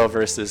Nintendo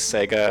versus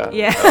Sega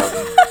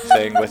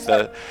thing with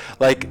the,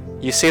 like,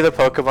 you see the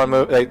Pokemon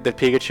movie, like the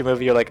Pikachu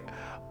movie, you're like,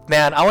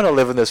 man, I want to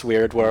live in this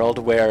weird world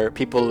where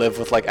people live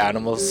with like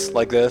animals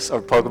like this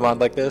or Pokemon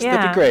like this.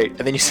 That'd Yeah. be great. And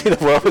then you see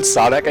the world with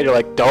Sonic and you're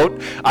like,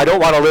 I don't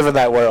want to live in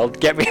that world.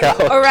 Get me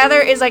out. Or rather,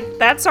 it's like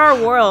that's our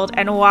world,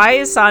 and why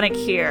is Sonic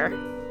here?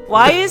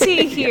 Why is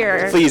he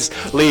here? Please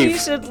leave. You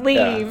should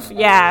leave.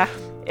 Yeah.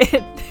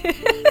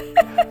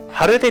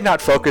 How did they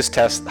not focus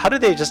test? How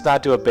did they just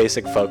not do a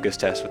basic focus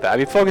test with that? I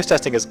mean, focus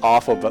testing is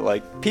awful, but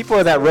like people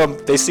in that room,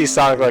 they see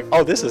Sonic like,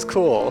 oh, this is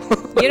cool.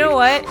 You know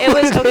what? It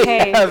was What do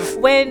they okay. have?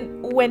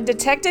 When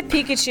Detective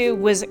Pikachu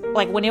was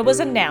like when it was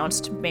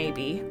announced,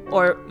 maybe,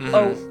 or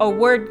a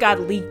word got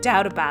leaked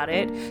out about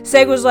it,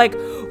 Sega was like,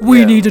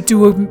 we need to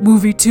do a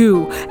movie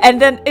too. And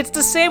then it's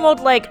the same old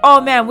like, oh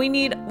man,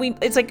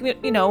 it's like,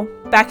 you know,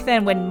 back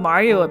then when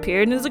Mario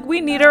appeared, and it's like we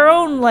need our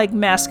own like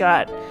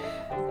mascot.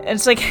 And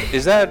it's like,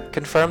 Is that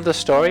confirmed the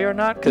story or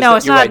not? 'Cause no,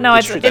 it's you're not. right,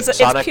 No, true it's that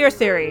Sonic- pure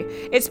theory.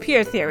 It's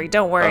pure theory.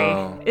 Don't worry.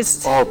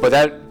 But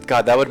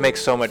that would make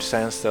so much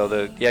sense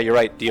though. Yeah, you're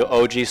right. The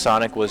OG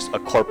Sonic was a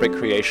corporate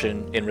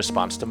creation in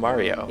response to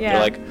Mario. Yeah.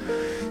 They're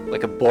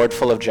like a board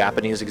full of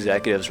Japanese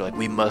executives are like,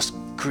 we must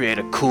create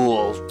a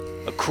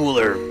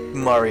cooler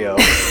Mario.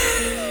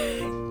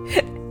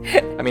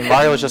 I mean,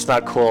 Mario was just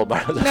not cool.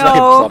 Mario's a fucking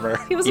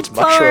plumber. he was a Eats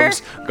plumber.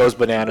 mushrooms, goes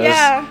bananas.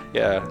 Yeah.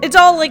 Yeah. It's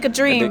all like a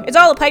dream. they- It's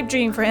all a pipe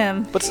dream for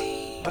him.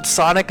 But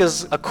Sonic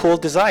is a cool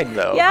design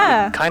though.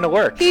 Yeah. It kind of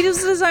works. He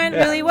was designed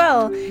Yeah. really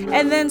well,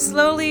 and then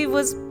slowly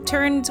was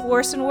turned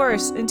worse and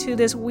worse into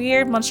this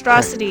weird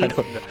monstrosity. I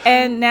don't know.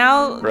 And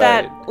now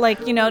that, Right.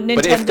 like, you know,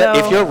 Nintendo. But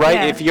if you're right,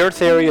 yeah. if your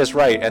theory is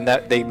right, and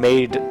that they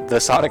made the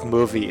Sonic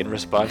movie in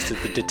response to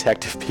the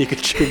Detective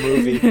Pikachu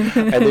movie,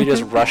 and they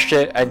just rushed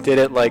it and did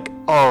it like,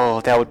 oh,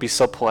 that would be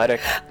so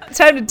poetic.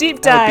 Time to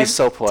deep That would dive. be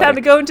so Time poetic.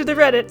 to go into the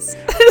Reddits.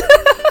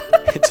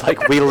 It's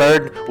like we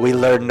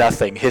learn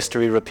nothing.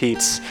 History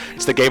repeats.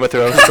 It's the Game of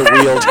Thrones. The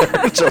wheel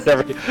turns, or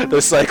whatever.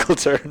 The cycle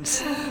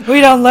turns. We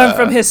don't learn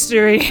from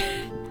history.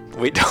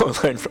 We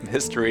don't learn from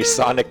history.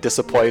 Sonic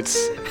disappoints.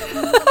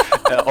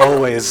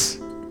 Always.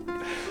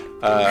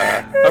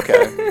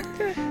 Okay.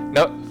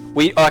 No,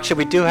 we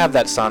do have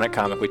that Sonic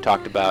comic we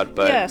talked about,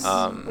 but Yes,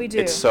 we do.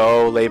 it's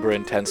so labor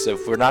intensive.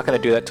 We're not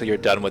going to do that till you're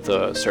done with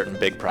a certain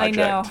big project.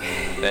 know.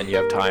 Then you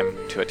have time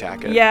to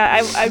attack it.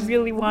 Yeah, I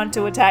really want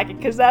to attack it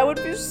because that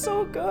would be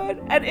so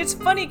good. And it's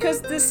funny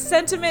because this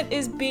sentiment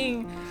is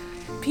being...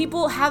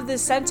 People have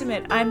this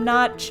sentiment. I'm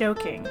not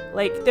joking.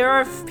 Like, there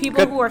are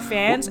people Good. who are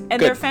fans, and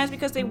Good. they're fans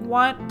because they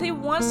want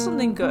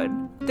something good.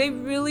 They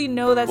really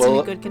know that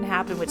something good can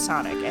happen with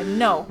Sonic, and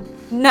no,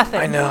 nothing.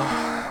 I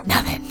know.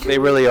 Nothing. They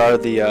really are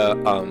the,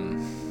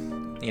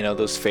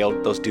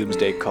 those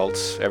doomsday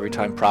cults. Every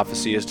time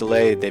prophecy is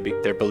delayed,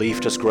 their belief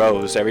just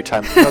grows. Every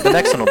time, the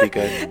next one will be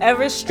good.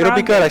 Ever stronger. It'll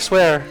be good, I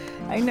swear.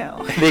 I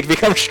know. They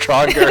become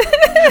stronger,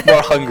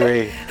 more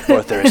hungry,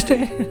 more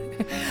thirsty.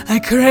 I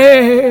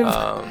crave.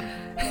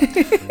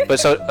 But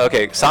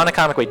Sonic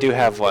comic, we do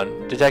have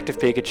one. Detective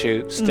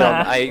Pikachu, still,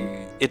 Nah.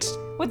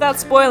 Without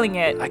spoiling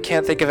it, I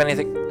can't think of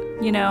anything.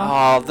 you know.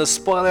 Oh, the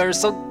spoiler is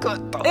so good.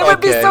 It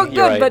would be so good,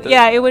 you're right. but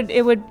yeah, it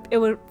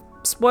would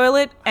spoil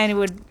it, and it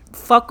would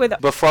fuck with.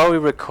 Before we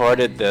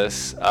recorded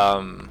this,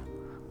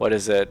 what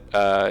is it?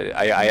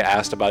 I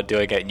asked about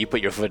doing it, and you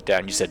put your foot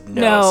down. You said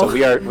no. So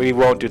we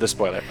won't do the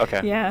spoiler.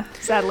 Okay. Yeah,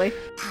 sadly.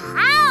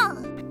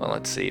 Well,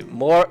 let's see.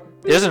 More.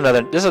 There's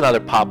another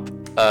pop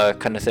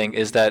kind of thing.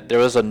 Is that there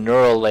was a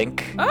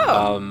Neuralink?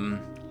 Oh.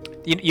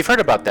 You've heard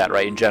about that,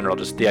 right? In general,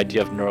 just the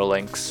idea of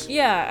Neuralinks.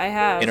 Yeah, I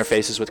have.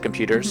 Interfaces with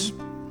computers.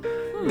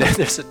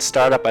 There's a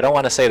startup. I don't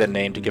want to say the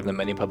name to give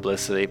them any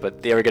publicity,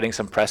 but they were getting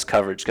some press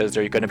coverage because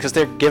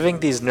they're giving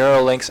these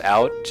Neuralinks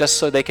out just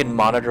so they can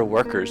monitor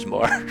workers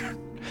more,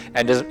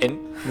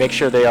 and make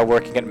sure they are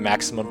working at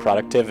maximum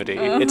productivity.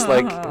 It's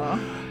like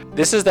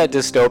this is that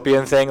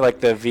dystopian thing, like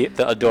the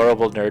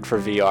adorable nerd for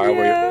VR,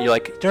 where you're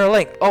like,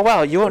 Neuralink. Oh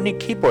wow, you won't need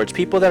keyboards.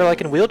 People that are like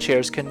in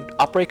wheelchairs can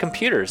operate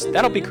computers.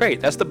 That'll be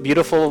great. That's the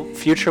beautiful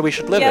future we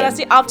should live in. Yeah, that's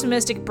the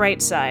optimistic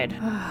bright side.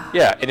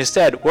 Yeah, and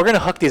instead, we're gonna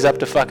hook these up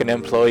to fucking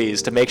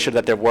employees to make sure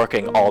that they're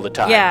working all the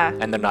time. Yeah.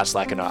 And they're not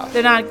slacking off.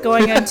 They're not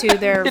going into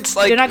their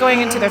they're not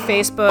going into their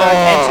Facebook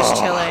and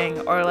just chilling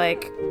or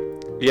like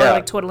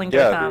twiddling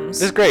their thumbs.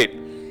 This is great.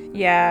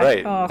 Yeah.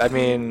 Right. Oh. I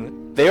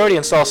mean, they already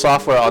install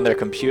software on their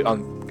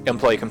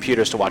employee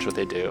computers to watch what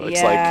they do.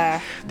 It's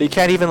like they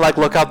can't even like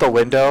look out the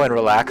window and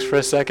relax for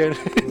a second.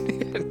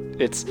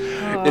 This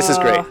is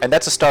great, and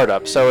that's a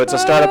startup. So it's a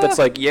startup that's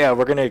like, yeah,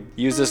 we're gonna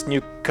use this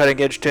new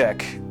cutting-edge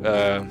tech.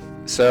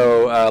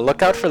 So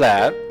look out for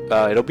that.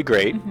 It'll be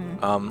great.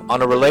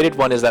 On a related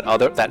one is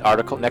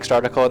next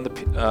article in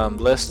the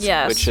list,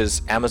 which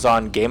is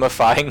Amazon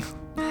gamifying,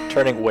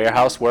 turning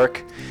warehouse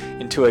work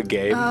into a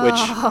game,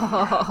 which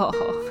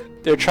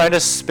they're trying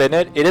to spin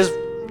it. It's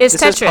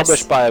Tetris. Is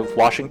published by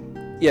Washington.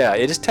 Yeah,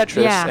 it is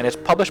Tetris, and it's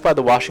published by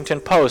the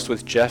Washington Post,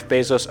 which Jeff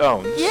Bezos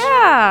owns.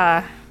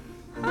 Yeah.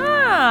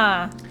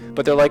 Huh.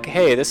 But they're like,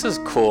 hey, this is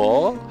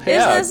cool.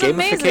 This is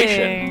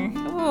gamification.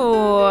 Amazing.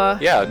 Ooh.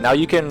 Yeah, now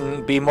you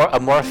can be a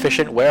more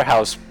efficient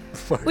warehouse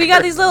worker. We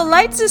got these little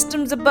light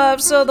systems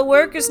above so the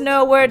workers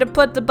know where to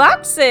put the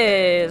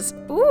boxes.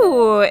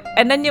 Ooh.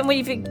 And then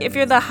if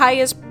you're the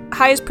highest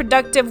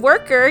productive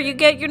worker, you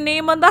get your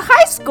name on the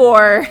high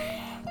score.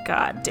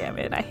 God damn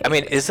it! I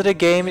mean, is it a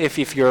game if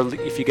you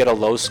get a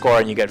low score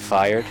and you get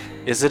fired?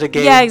 Is it a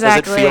game? Yeah,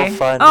 exactly. Does it feel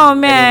fun? Oh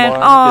man!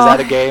 Anymore? Oh, is that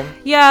a game?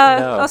 Yeah.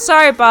 No. Oh,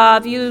 sorry,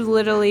 Bob. You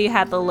literally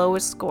had the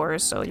lowest score,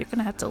 so you're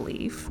gonna have to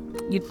leave.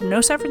 No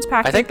severance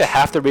package. I think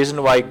half the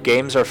reason why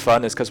games are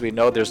fun is because we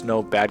know there's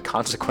no bad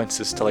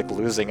consequences to like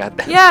losing at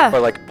them. Yeah. Or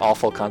like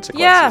awful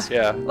consequences.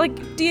 Yeah.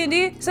 Like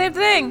D&D, same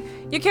thing.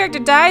 Your character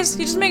dies,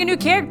 you just make a new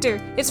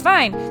character. It's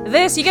fine.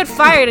 This, you get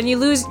fired and you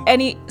lose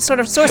any sort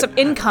of source of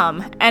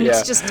income, and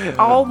it's just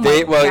oh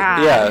my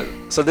god. Yeah.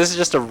 So this is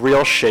just a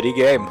real shitty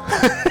game.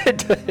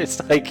 It's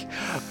like,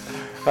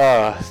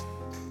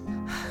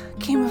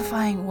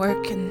 gamifying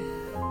work, and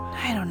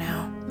I don't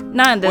know.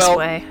 Not in this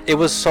way. It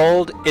was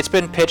sold. It's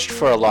been pitched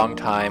for a long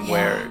time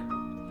where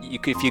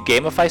if you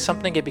gamify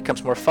something, it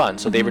becomes more fun.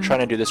 So they were trying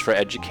to do this for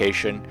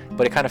education,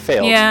 but it kind of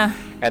failed. Yeah.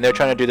 And they're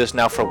trying to do this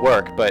now for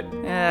work, but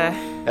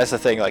that's the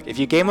thing. Like, if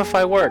you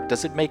gamify work,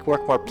 does it make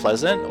work more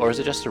pleasant, or is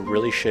it just a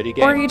really shitty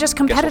game? Or are you just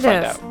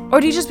competitive? Or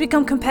do you just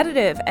become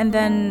competitive and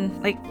then,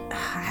 like,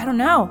 I don't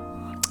know.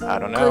 I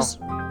don't know.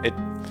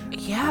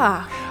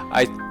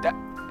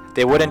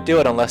 They wouldn't do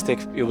it unless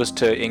it was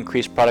to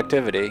increase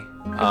productivity.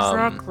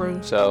 Exactly.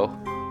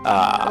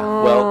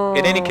 Well,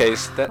 in any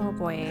case,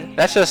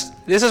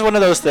 this is one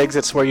of those things.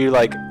 It's where you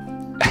like,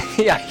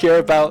 hear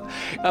about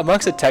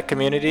amongst the tech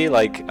community,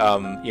 like,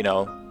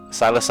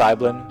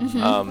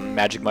 psilocybin,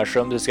 magic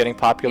mushrooms is getting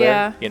popular.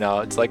 Yeah.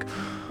 It's like,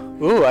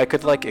 ooh, I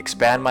could like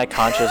expand my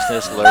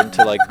consciousness, learn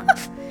to like,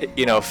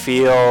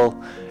 feel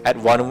at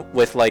one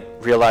with, like,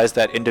 realize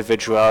that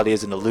individuality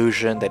is an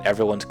illusion, that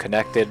everyone's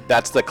connected.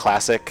 That's the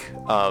classic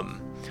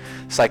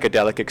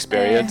psychedelic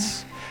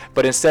experience.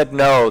 But instead,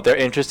 no, they're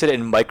interested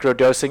in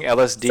microdosing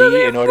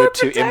LSD in order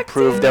to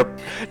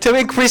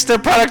increase their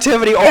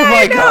productivity. Oh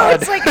my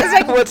god! It's like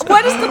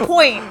what is the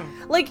point?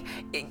 Like,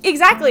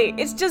 exactly.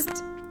 It's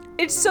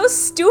it's so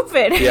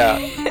stupid. Yeah.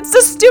 It's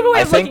a stupid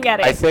way of looking at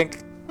it. I think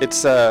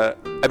it's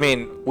I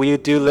mean, we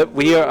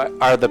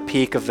are the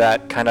peak of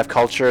that kind of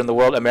culture in the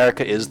world.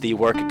 America is the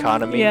work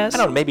economy. Yes. I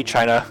don't know, maybe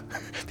China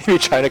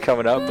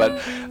coming up, but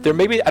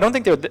I don't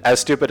think they're as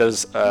stupid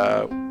as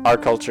our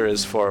culture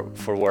is for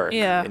work.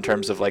 Yeah. In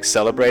terms of like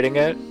celebrating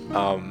it.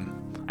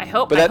 I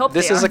hope. But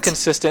this they is a aren't.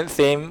 consistent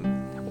theme.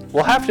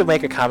 We'll have to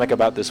make a comic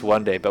about this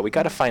one day, but we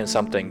got to find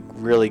something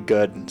really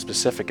good and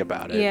specific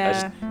about it. Yeah. I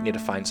just need to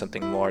find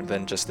something more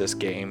than just this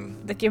game.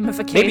 The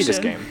gamification. Maybe this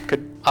game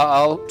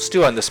I'll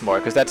stew on this more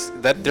because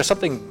there's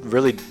something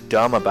really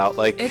dumb about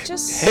like It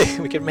just- hey,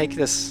 we could make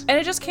this. And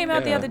it just came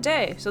out the Yeah. other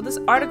day. So this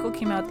article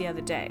came out the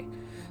other day.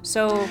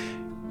 So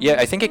Yeah,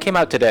 I think it came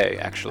out today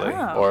actually,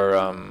 Oh.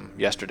 or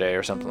yesterday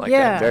or something like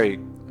Yeah. that. Very,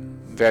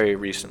 very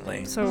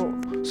recently. so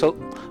So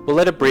we'll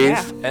let it breathe,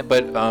 Yeah.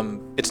 but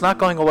it's not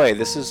going away.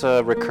 This is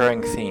a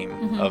recurring theme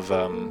Mm-hmm.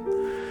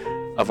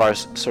 of our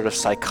sort of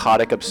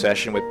psychotic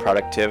obsession with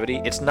productivity.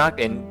 It's not,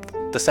 and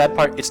the sad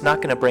part, it's not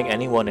going to bring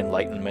anyone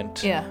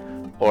enlightenment yeah.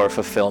 or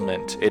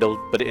fulfillment.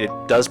 But it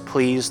does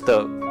please the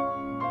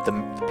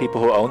people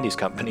who own these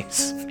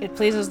companies. It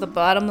pleases the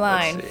bottom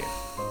line. Let's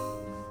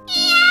see.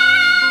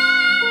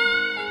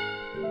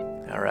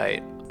 All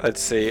right.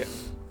 Let's see.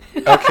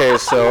 Okay,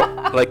 so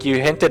like you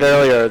hinted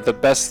earlier, the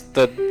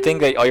thing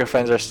that all your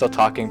friends are still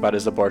talking about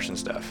is abortion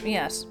stuff.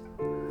 Yes.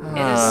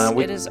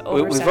 We- It is we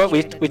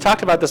oversaturated.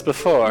 talked about this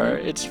before.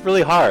 It's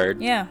really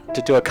hard Yeah.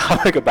 to do a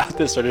comic about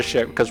this sort of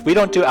shit because we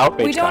don't do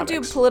outrage We don't do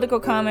comics. political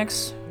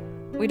comics.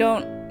 We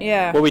don't.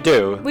 Yeah. Well, we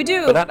do. We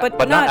do, but not, but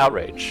not not-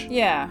 outrage.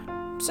 Yeah.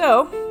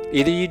 So.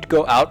 Either you'd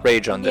go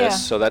outrage on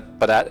this, Yeah.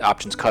 but that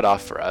option's cut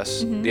off for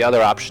us. The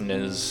other option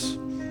is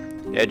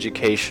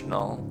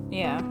educational.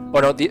 Yeah.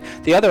 Or no,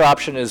 the other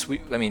option is we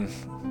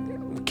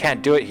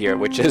can't do it here,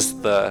 which is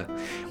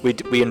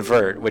we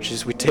invert, which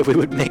is we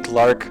would make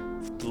Lark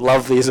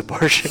love these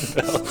abortion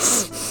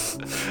bills.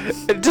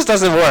 It just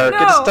doesn't work. It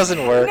just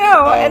doesn't work.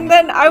 No, and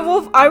then I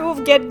will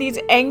get these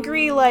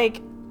angry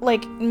like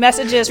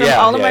messages from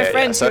all of my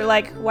friends So- who are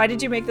like, "Why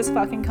did you make this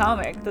fucking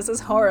comic? This is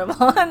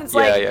horrible." And it's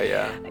like,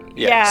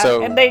 yeah.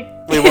 So and they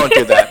we won't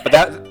do that.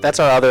 But that's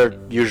our other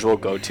usual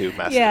go-to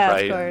method, Yeah, of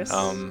right? course.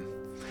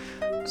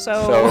 So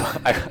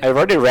I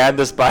already ran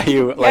this by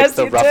you, like Yes,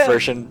 the you rough did.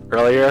 version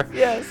earlier.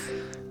 yes.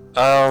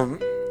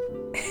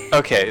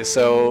 Okay,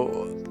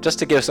 so just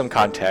to give some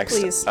context,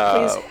 Please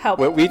help.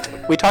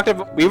 We talked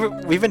about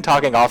we've been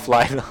talking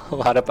offline a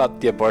lot about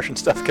the abortion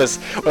stuff because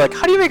we're like,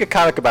 how do you make a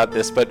comic about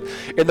this? But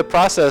in the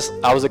process,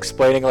 I was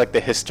explaining like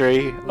the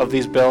history of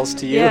these bills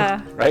to you,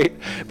 Yeah. right?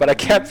 But I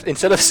kept,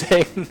 instead of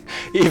saying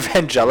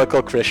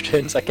evangelical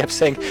Christians, I kept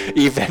saying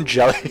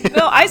evangelion.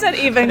 No, I said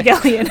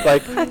Evangelion.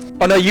 Like,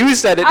 oh no, you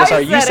said it. I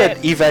Sorry, you said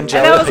it.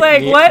 evangelion. And I was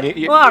like, what?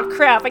 Oh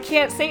crap! I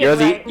can't say You're it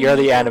right. you're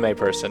the anime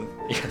person.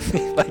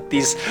 Like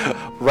these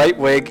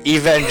right-wing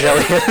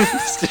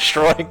evangelions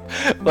destroying,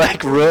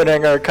 like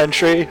ruining our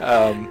country.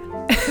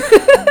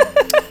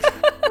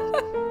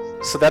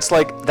 So that's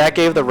like that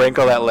gave the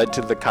wrinkle that led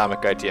to the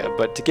comic idea.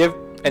 But to give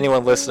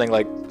anyone listening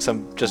like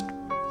some just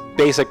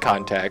basic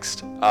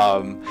context,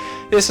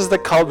 this is the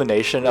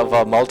culmination of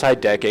a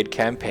multi-decade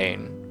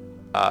campaign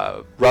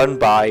run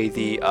by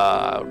the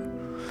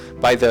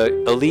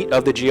elite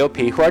of the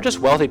GOP, who are just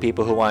wealthy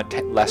people who want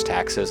less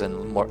taxes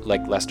and more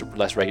like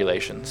less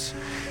regulations.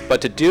 But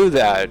to do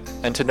that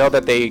and to know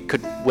that they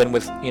could win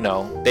with,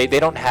 they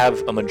don't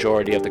have a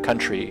majority of the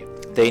country.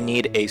 They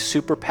need a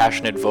super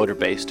passionate voter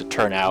base to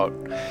turn out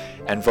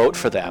and vote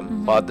for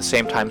them, while at the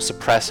same time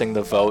suppressing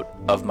the vote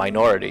of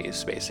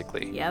minorities,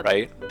 basically. Yep.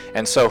 Right?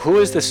 And so who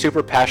is the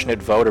super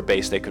passionate voter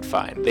base they could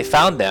find? They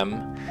found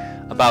them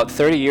about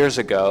 30 years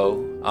ago,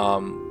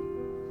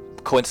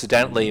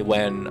 coincidentally,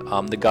 when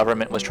the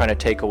government was trying to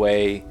take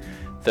away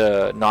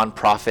the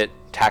nonprofit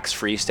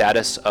tax-free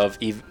status of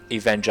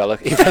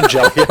evangelical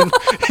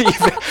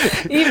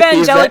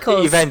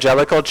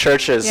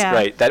churches, Yeah.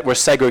 right, that were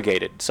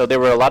segregated. So there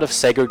were a lot of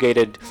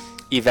segregated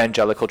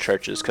evangelical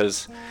churches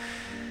because,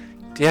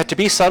 to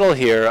be subtle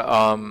here,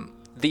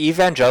 the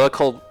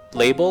evangelical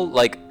label,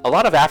 like a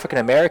lot of African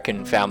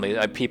American family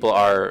people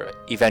are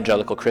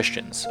evangelical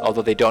Christians,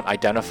 although they don't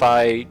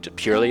identify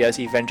purely as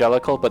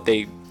evangelical, but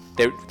they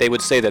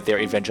would say that they're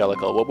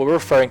evangelical. What we're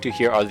referring to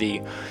here are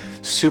the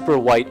super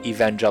white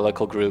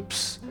evangelical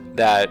groups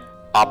that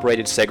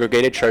operated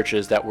segregated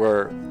churches that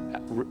were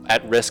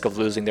at risk of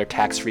losing their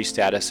tax-free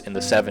status in the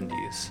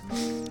 70s.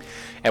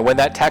 And when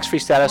that tax-free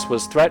status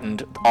was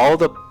threatened, all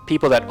the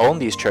people that owned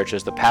these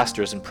churches, the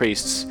pastors and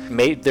priests,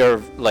 made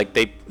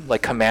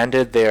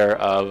commanded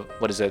their I don't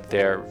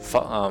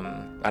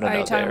Are know,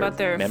 you talking their about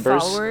their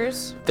members,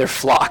 followers? their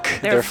flock,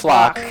 Their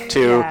flock flock,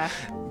 to yeah.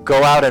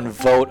 go out and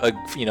vote,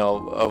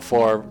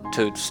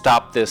 to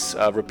stop this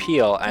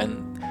repeal,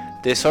 and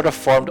they sort of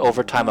formed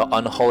over time an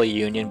unholy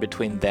union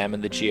between them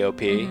and the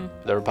GOP,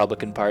 the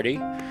Republican Party,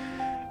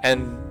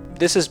 and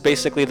this is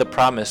basically the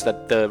promise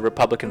that the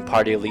Republican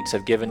Party elites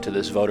have given to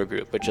this voter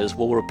group, which is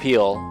we'll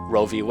repeal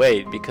Roe v.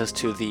 Wade, because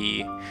to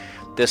the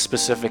this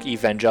specific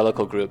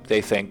evangelical group,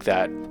 they think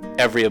that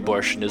every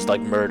abortion is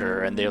like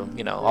murder, and they,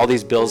 all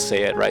these bills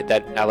say it, right?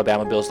 That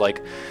Alabama bill's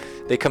like,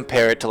 they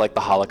compare it to like the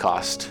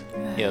Holocaust.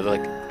 They're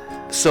like,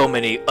 so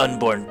many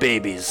unborn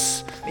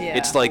babies. Yeah.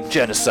 It's like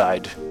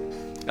genocide.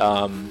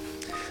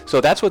 So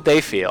that's what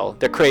they feel.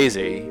 They're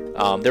crazy.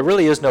 There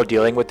really is no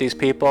dealing with these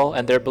people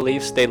and their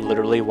beliefs. They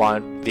literally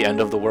want the end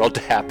of the world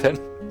to happen.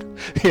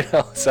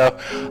 So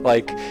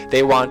like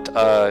they want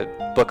a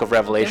Book of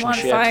Revelation They want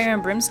shit. fire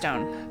and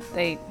brimstone.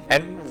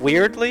 And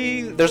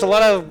weirdly, there's a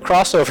lot of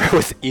crossover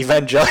with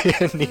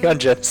Evangelion, Neon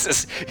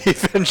Genesis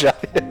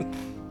Evangelion,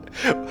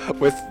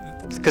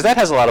 because that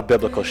has a lot of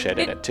biblical shit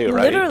in it too,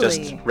 right?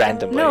 Just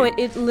randomly. No,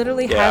 it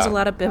literally has a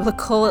lot of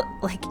biblical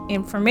like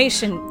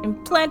information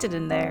implanted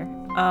in there.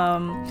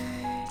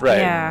 Right.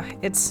 Yeah,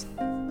 it's.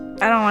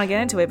 I don't want to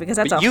get into it because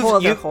that's a whole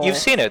other whole. You've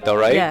seen it though,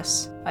 right?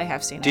 Yes, I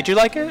have seen it. Did you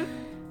like it?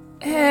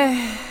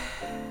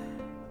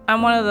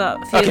 I'm one of the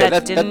few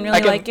that didn't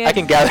really like it. I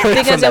can gather it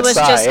because from it was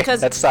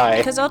that sigh.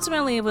 because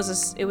ultimately it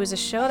was a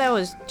show that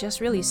was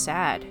just really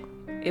sad.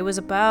 It was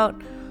about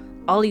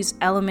all these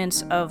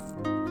elements of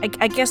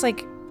I guess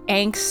like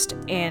angst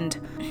and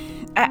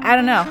I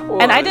don't know.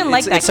 Well, and I didn't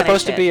like that. It's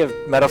supposed to be a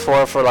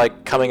metaphor for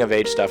like coming of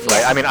age stuff,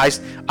 right? I mean,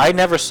 I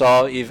never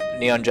saw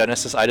Neon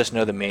Genesis. I just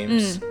know the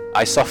memes.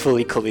 I saw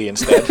Fooly Cooly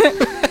instead,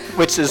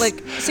 which is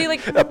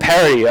a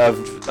parody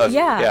of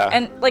yeah.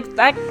 And like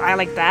that, I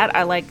like that.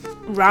 I like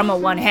Rama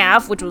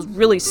 1/2, which was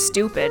really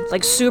stupid,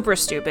 like super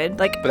stupid.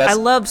 Like I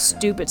love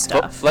stupid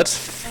stuff.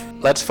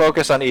 Let's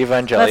focus on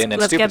Evangelion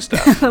and stupid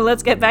stuff.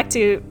 Let's get back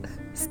to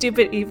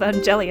stupid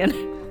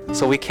Evangelion.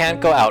 So we can't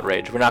go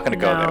outrage. We're not going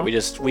to go there.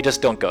 We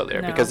just don't go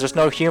there because there's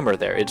no humor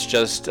there. It's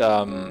just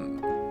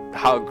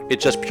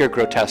it's just pure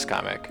grotesque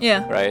comic.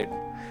 Yeah. Right.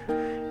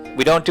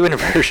 We don't do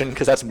inversion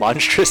because that's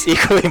monstrous,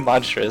 equally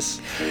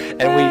monstrous,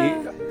 and we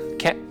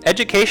can't.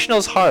 Educational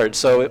is hard,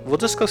 so we'll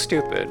just go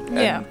stupid.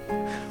 Yeah.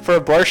 For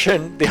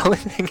abortion, the only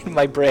thing in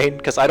my brain,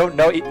 because I don't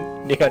know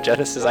Neon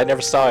Genesis, I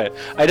never saw it.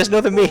 I just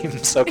know the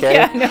memes. Okay.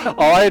 Yeah, I know.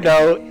 All I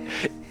know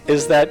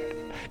is that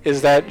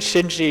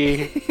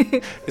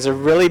Shinji is a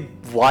really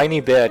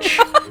whiny bitch,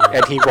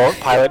 and he won't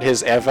pilot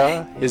his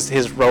Eva,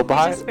 his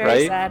robot, Which is very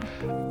right? sad.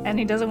 And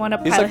he doesn't want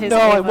to He's pilot like, his no,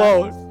 Eva. I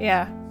won't.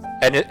 Yeah.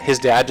 And his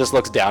dad just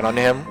looks down on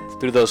him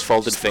through those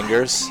folded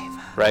fingers,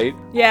 right?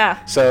 Yeah.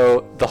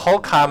 So the whole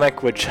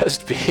comic would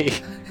just be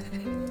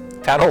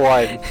panel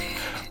 1.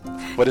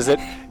 What is it?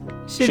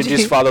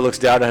 Shinji's father looks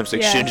down at him,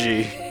 saying,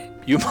 Shinji,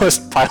 you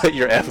must pilot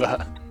your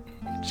Eva.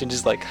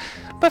 Shinji's like,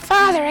 but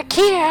father, I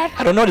can't.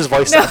 I don't know what his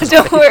voice sounds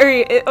don't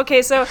worry.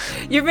 Okay, so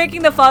you're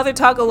making the father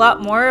talk a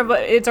lot more,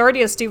 but it's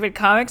already a stupid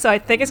comic, so I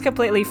think it's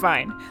completely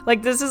fine.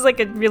 Like, this is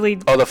like a really...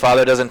 Oh, the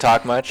father doesn't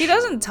talk much? He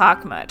doesn't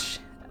talk much.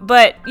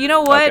 But you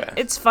know what?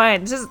 Okay. It's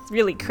fine. This is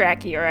really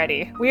cracky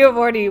already. We've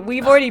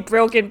already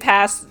broken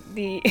past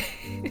the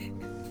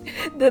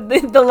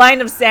the line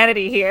of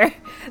sanity here.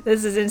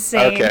 This is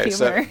insane humor.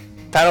 So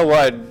panel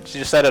 1,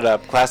 you set it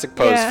up. Classic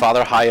pose,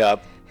 father high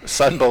up,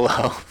 son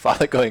below,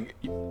 father going,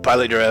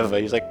 pilot your Eva.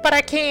 He's like, but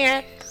I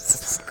can't.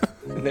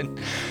 And then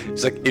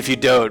he's like, if you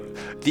don't,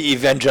 the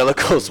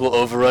evangelicals will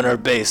overrun our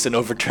base and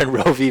overturn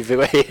Roe v.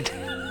 Wade.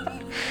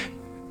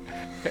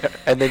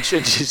 And then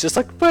she's just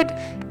like, but,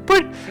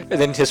 and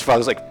then his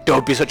father's like,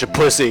 don't be such a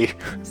pussy.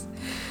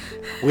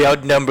 We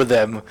outnumber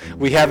them.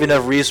 We have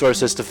enough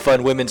resources to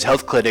fund women's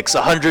health clinics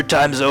 100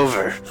 times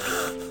over.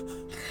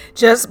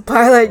 Just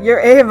pilot your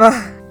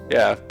Eva.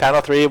 Yeah,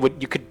 panel 3,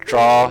 you could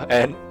draw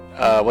and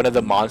one of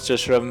the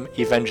monsters from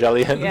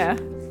Evangelion. Yeah.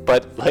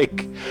 But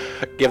like,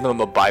 give them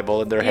a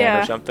Bible in their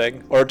hand or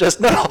something, or just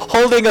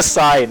holding a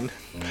sign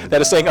that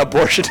is saying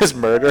abortion is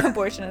murder.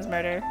 Abortion is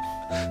murder.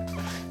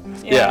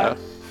 Yeah.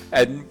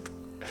 And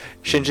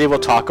Shinji will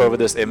talk over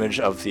this image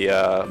of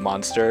the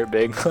monster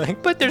being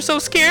like, but they're so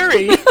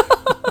scary.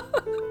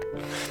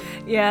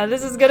 Yeah,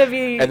 this is gonna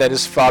be... And then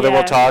his father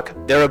will talk,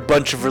 they're a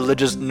bunch of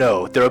religious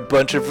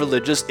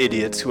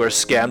idiots who are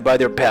scammed by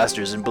their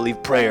pastors and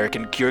believe prayer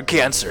can cure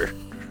cancer.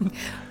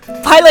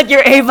 Pilot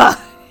your Eva!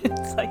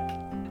 It's like...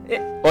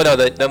 Oh no,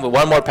 then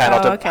one more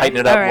panel to heighten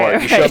it up more.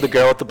 You show the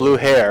girl with the blue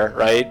hair,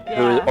 right?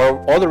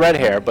 Yeah. Or the red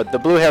hair, but the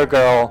blue hair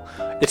girl,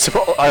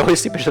 I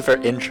always see pictures of her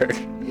injured,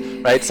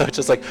 right? So it's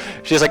just like,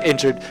 she's like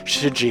injured.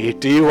 Shinji,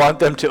 do you want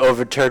them to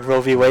overturn Roe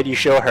v. Wade? You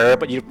show her,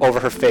 but over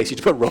her face, you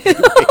just put Roe v. Wade.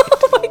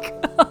 Oh my god.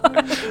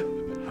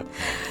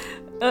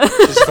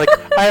 She's like,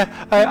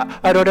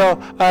 I don't know,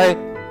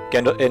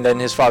 and then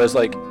his father's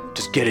like,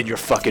 just get in your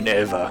fucking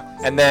Eva.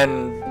 And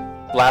then,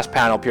 last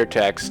panel, pure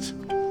text.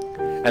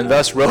 And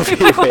thus Roe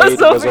v. Wade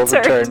was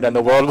overturned and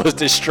the world was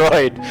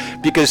destroyed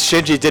because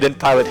Shinji didn't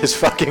pilot his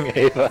fucking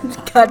Eva.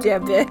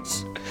 Goddamn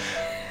bitch.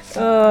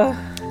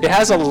 It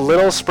has a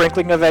little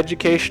sprinkling of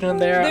education in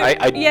there.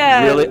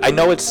 I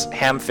know it's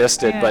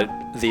ham-fisted, but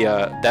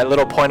that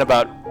little point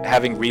about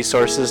having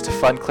resources to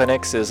fund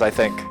clinics is, I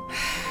think,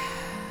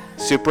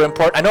 super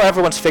important. I know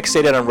everyone's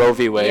fixated on Roe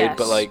v. Wade,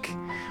 but like,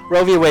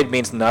 Roe v. Wade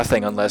means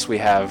nothing unless we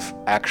have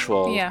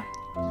actual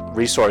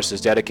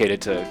resources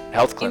dedicated to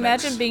health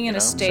clinics. Imagine being in you a know?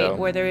 state So-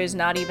 where there's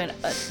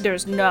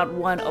not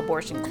one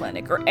abortion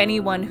clinic or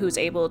anyone who's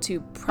able to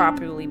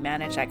properly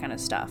manage that kind of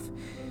stuff.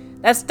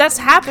 That's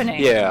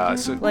happening. Yeah,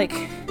 so Like,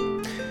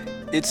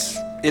 it's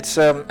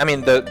I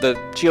mean the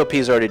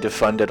GOP's already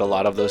defunded a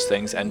lot of those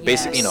things, and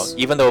basically, you know, Yes.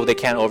 even though they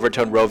can't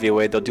overturn Roe v.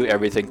 Wade, they'll do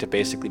everything to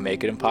basically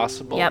make it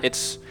impossible. Yep.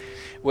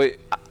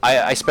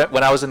 I spent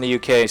when I was in the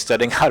UK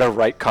studying how to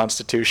write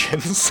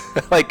constitutions.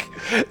 Like,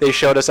 they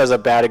showed us as a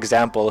bad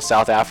example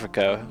South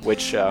Africa,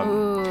 which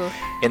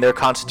in their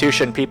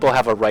constitution people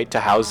have a right to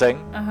housing,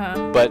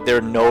 but there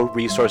are no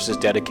resources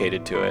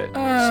dedicated to it.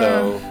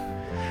 So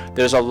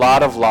there's a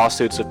lot of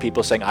lawsuits of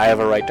people saying I have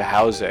a right to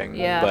housing,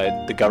 Yeah.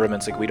 but the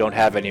government's like, we don't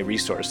have any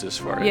resources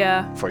for it,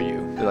 Yeah. for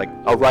you. They're like,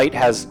 a right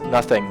has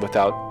nothing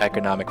without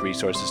economic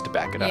resources to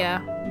back it up.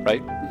 yeah.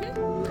 Right?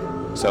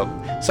 So,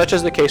 such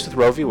is the case with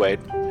Roe v. Wade,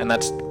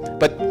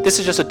 but this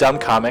is just a dumb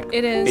comic.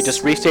 It is. It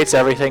just restates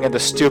everything in the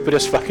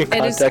stupidest fucking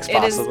context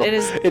possible.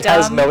 It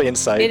has dumb. no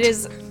insight. It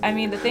is. I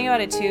mean, the thing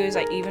about it too is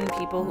like even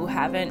people who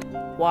haven't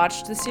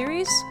watched the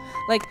series,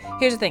 like,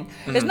 here's the thing: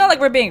 it's not like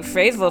we're being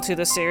faithful to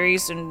the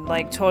series and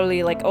like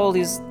totally like all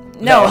these.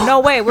 No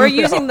way. We're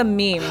using the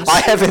memes. I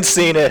haven't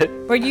seen it.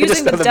 We're I just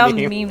using the know dumb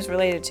meme. memes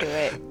related to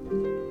it.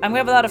 I'm gonna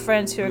have a lot of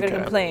friends who are gonna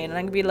Okay. complain, and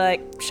I'm gonna be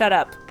like, "Shut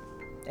up,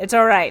 it's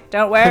all right.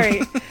 Don't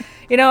worry.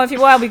 You know, if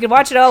you want, we can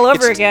watch it all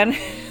over again."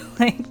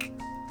 Like,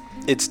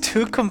 It's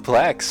too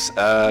complex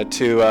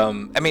to.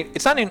 I mean,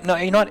 it's not. No,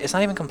 you know what? It's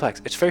not even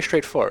complex. It's very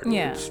straightforward.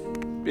 yeah,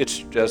 It's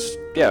just,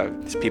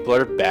 these people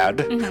are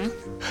bad.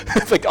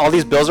 Like, all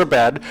these bills are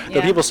bad. The Mm-hmm.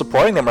 Yeah. people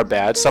supporting them are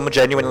bad. Some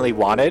genuinely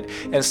want it,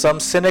 and some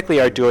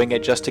cynically are doing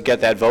it just to get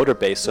that voter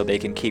base so they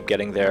can keep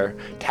getting their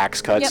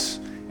tax cuts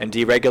and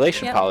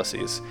deregulation Yep.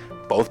 policies.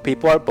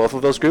 Both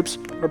of those groups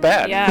are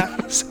bad.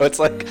 Yeah. So it's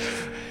like,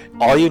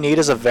 all you need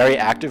is a very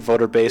active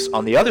voter base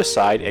on the other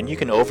side, and you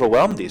can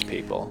overwhelm these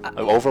people.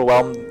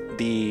 Overwhelm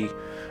the,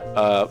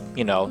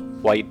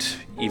 white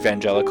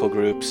evangelical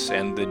groups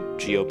and the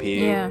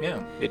GOP. Yeah.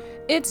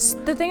 it's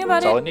the thing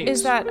about all it it is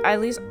needs. that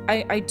at least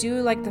I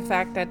do like the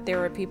fact that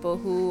there are people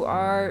who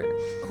are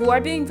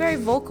being very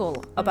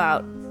vocal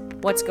about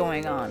what's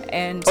going on.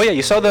 And Oh yeah,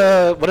 you saw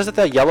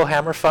the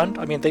Yellowhammer Fund?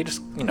 I mean, they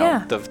just,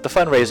 Yeah. the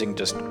fundraising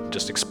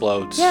just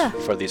explodes Yeah.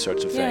 for these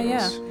sorts of Yeah,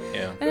 things.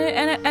 Yeah.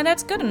 And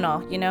that's good and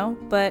all,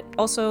 but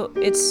also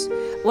it's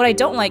what I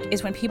don't like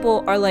is when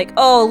people are like,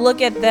 oh,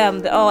 look at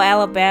them,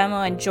 Alabama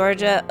and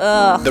Georgia,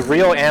 ugh. The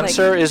real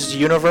answer is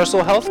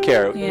universal health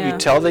care. Yeah. You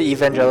tell the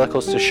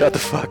evangelicals to shut the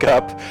fuck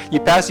up. You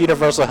pass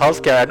universal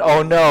health care, and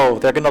oh no,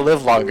 they're going to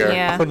live longer.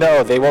 Yeah. Oh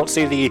no, they won't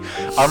see the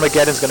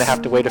Armageddon's going to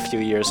have to wait a few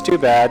years. Too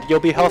bad. You'll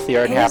be healthier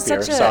and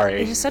happier.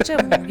 Sorry. It is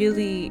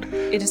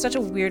such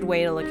a weird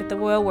way to look at the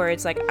world, where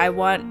it's like, I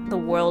want the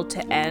world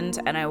to end,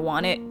 and I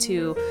want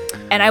to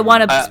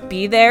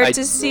be there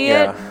to see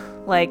yeah. it.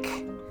 Like,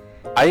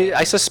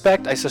 I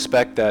suspect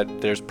that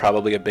there's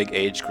probably a big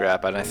age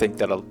gap, and I think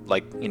that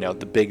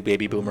the big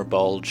baby boomer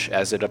bulge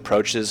as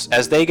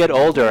they get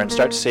older and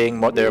start seeing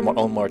their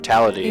own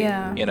mortality.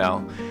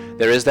 Yeah.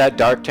 There is that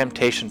dark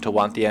temptation to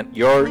want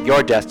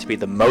your death to be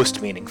the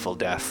most meaningful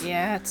death.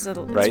 yeah, it's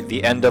Right,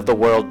 the end of the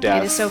world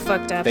death. It is so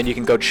fucked up. Then you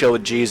can go chill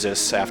with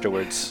Jesus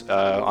afterwards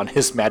on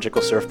his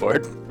magical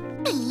surfboard.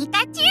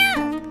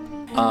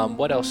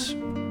 What else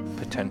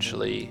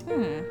potentially?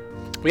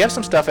 We have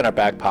some stuff in our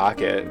back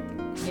pocket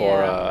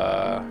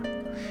for.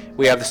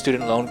 We have the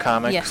student loan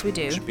comic. Yes, we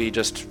do. Which would be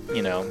just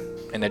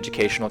an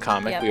educational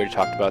comic. Yep. We already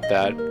talked about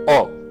that.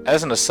 Oh,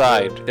 as an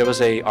aside, there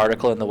was a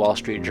article in the Wall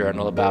Street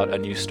Journal about a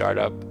new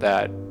startup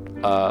that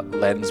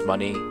lends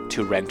money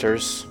to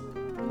renters.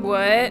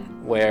 What?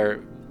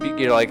 Where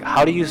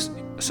how do you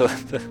so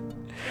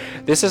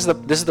this is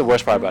the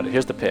worst part about it.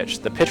 Here's the pitch.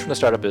 The pitch from the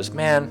startup is,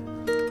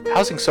 man,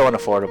 housing's so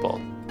unaffordable.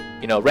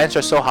 Rents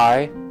are so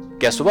high.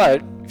 Guess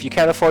what? If you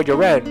can't afford your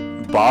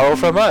rent, borrow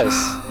from us.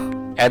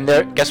 And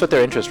guess what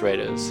their interest rate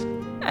is?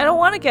 I don't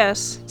want to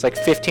guess. It's like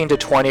 15 to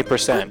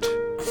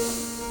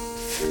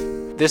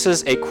 20%. This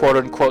is a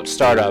quote-unquote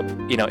startup,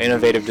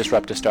 innovative,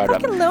 disruptive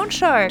startup. Fucking loan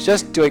shark.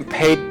 Just doing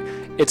paid.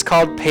 It's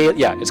called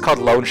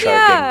loan sharking,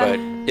 Yeah. but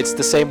it's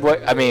the same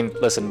way. I mean,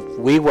 listen,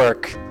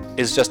 WeWork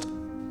is just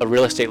a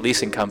real estate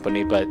leasing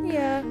company, but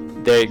Yeah.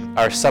 they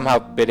are somehow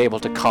been able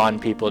to con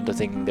people into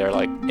thinking they're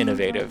like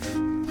innovative.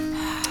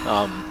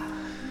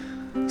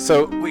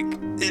 So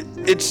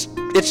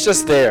it's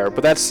just there,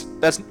 but that's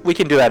we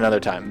can do that another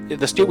time.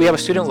 We have a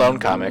student loan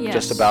comic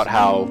just Yes. about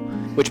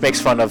which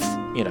makes fun of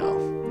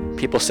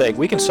people saying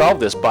we can solve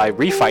this by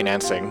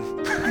refinancing.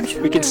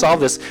 We can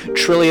solve this $1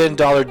 trillion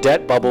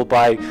debt bubble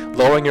by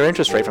lowering your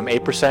interest rate from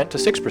 8% to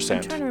 6%.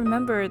 I'm trying to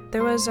remember.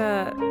 There was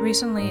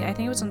recently, I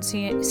think it was on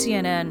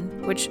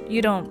CNN, which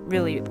you don't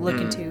really look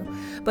into,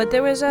 but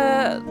there was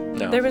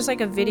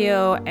like a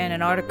video and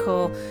an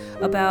article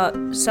about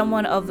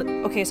someone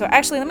okay, so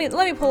actually let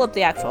me pull up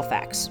the actual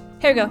facts.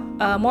 Here we go.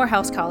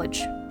 Morehouse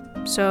College.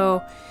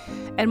 So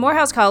at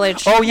Morehouse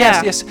College. Oh yes,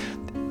 yeah, yes.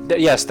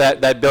 Yes,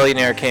 that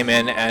billionaire came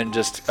in and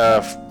just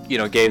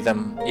gave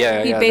them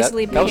He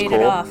basically that was paid cool.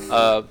 it off.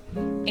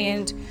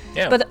 And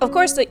Yeah. But of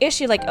course, the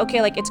issue, like,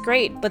 okay, like, it's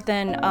great, but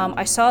then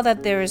I saw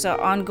that there is an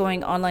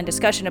ongoing online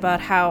discussion about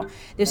how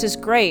this is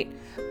great,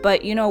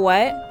 but you know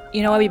what?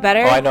 You know what'd be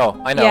better? Oh, I know.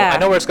 Yeah. I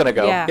know where it's gonna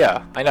go.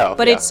 Yeah, I know.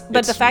 But yeah.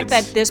 but the fact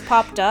that this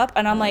popped up,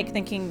 and I'm like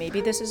thinking maybe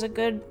this is a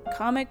good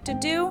comic to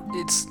do.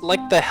 It's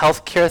like the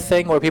healthcare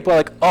thing where people are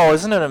like, oh,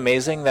 isn't it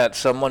amazing that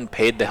someone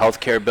paid the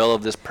healthcare bill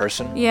of this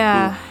person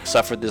Yeah. who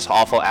suffered this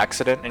awful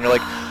accident? And you're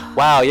like,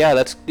 wow, yeah,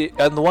 that's,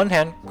 on the one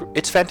hand,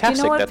 it's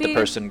fantastic what'd that the be-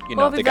 person, what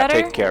would they be got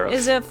better taken care of.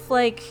 Is if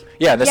like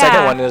Yeah, and the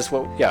second one is,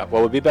 what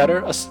would be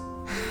better?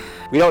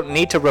 We don't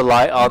need to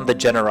rely on the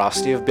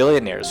generosity of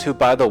billionaires, who,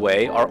 by the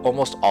way, are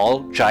almost all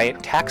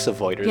giant tax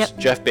avoiders. Yep.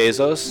 Jeff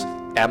Bezos,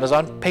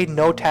 Amazon, paid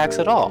no tax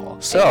at all.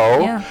 So,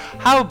 Yeah.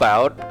 how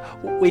about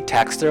we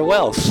tax their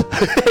wealth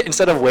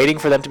instead of waiting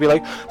for them to be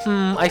like,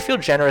 I feel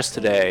generous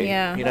today.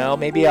 Yeah.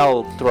 Maybe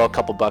I'll throw a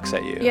couple bucks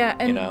at you. Yeah,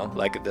 and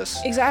like this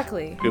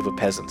exactly. group of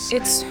peasants.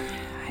 It's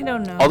I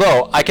don't know.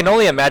 Although I can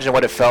only imagine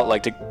what it felt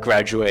like to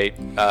graduate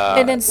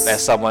And then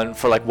as someone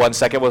for like 1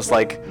 second was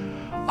like,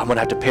 I'm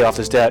gonna have to pay off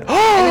this debt. and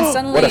then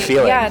suddenly, what a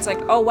feeling! yeah, it's like,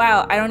 oh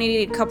wow, I don't need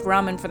to eat a cup of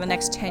ramen for the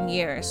next 10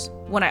 years.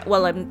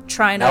 I'm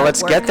trying to. Now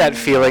let's work. get that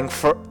feeling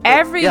for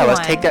Everyone. Yeah,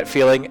 let's take that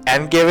feeling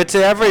and give it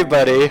to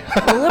everybody.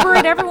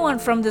 liberate everyone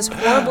from this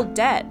horrible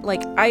debt.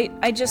 Like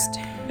I just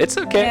It's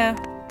okay. yeah.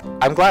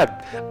 I'm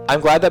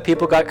glad that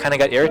people got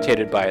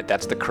irritated by it.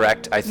 That's the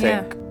correct, I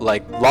think,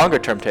 like longer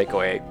term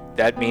takeaway.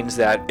 That means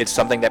that it's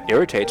something that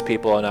irritates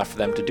people enough for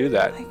them to do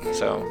that.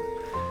 So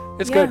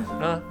it's Yeah. good.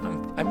 No,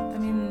 I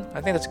mean, I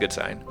think that's a good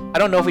sign. I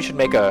don't know if we should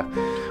make we're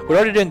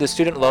already doing the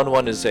student loan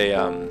one is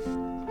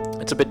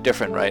it's a bit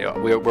different, right?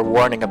 We're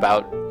warning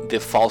about the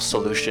false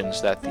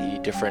solutions that the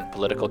different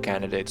political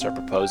candidates are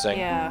proposing.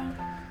 yeah.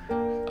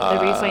 The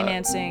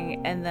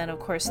refinancing, and then of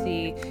course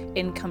the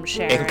income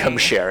sharing. Income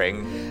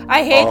sharing.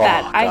 I hate Oh,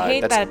 that. I God,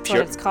 hate that's that's what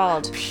pure- it's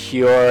called.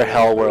 Pure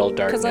hell world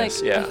darkness. like,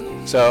 yeah.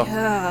 So,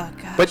 Oh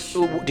gosh.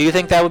 but do you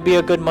think that would be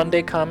a good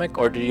Monday comic,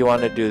 or do you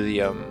want to do the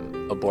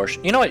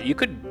abortion? You know what? You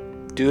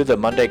could do the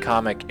Monday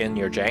comic in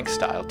your Jank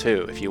style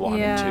too, if you wanted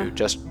Yeah. to,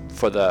 just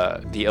for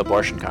the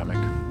abortion comic.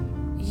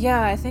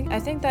 Yeah, I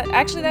think that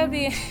actually that'd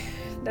be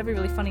that'd be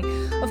really funny.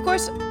 Of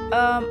course,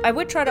 I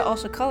would try to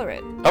also color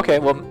it. Okay,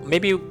 well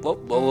maybe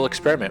we'll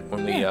experiment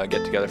when we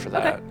get together for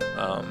that.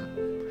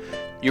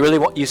 You really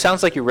want? You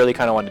sounds like you really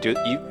kind of want to do.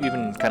 You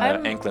even kind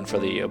of ankling for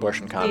the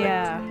abortion comic.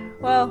 Yeah.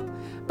 Well,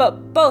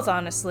 but both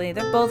honestly,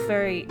 they're both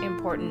very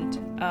important.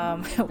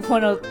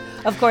 One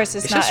of course,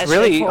 it's not just as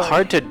really straightforward.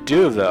 hard to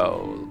do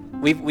though.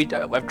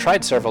 I've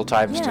tried several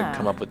times to Yeah.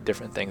 come up with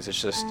different things.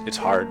 It's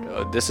hard.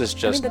 This is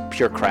just the-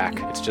 pure crack.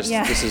 It's just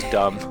Yeah. this is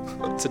dumb.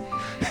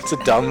 It's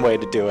a dumb way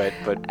to do it,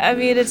 but I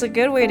mean, it's a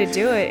good way to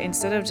do it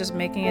instead of just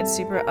making it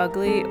super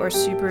ugly or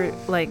super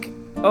like,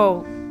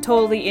 oh,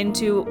 totally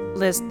into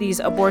these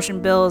abortion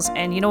bills,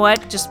 and you know what?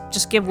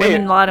 Just give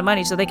women a lot of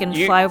money so they can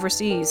fly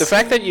overseas. the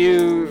fact that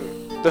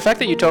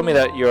you told me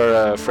that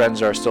your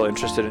friends are still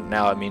interested in it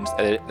now, it means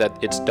that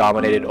it's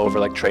dominated over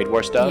like trade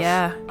war stuff.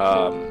 Yeah.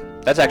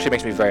 That actually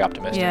makes me very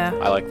optimistic. Yeah.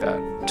 I like that.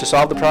 To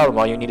solve the problem,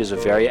 all you need is a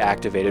very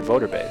activated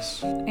voter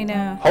base. I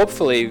know.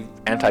 Hopefully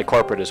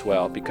anti-corporate as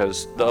well,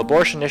 because the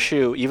abortion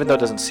issue, even though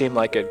it doesn't seem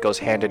like it, goes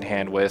hand in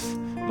hand with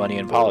money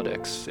in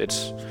politics.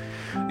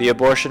 The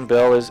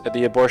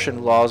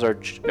abortion laws are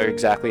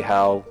exactly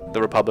how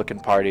the Republican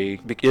Party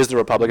is the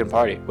Republican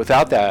Party.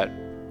 Without that,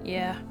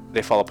 Yeah.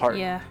 they fall apart.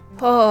 Yeah.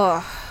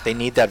 Oh They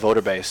need that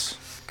voter base.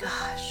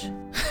 gosh.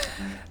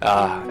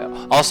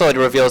 Also, it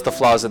reveals the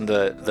flaws in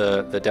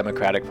the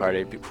Democratic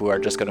Party, who are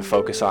just going to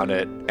focus on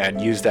it and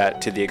use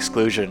that to the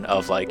exclusion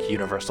of like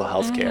universal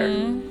health care.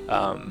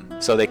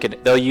 So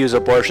they'll use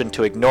abortion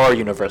to ignore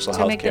universal To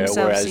health make care,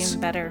 themselves whereas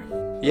seem better.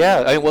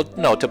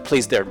 to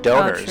please their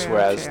donors, true,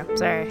 whereas true.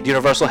 Sorry.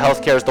 universal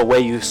health care is the way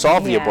you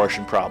solve the Yeah.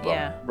 abortion problem,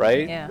 Yeah.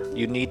 right? Yeah.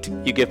 You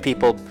give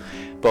people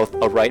both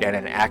a right and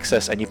an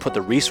access, and you put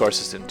the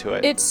resources into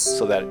it, It's-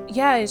 so that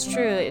Yeah, it's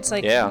true. It's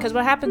like, Yeah. because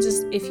what happens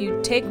is if you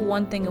take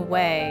one thing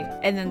away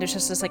and then there's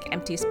just this like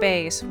empty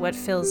space, what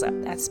fills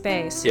that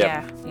space?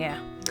 Yep. Yeah.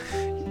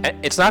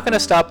 it's not going to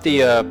stop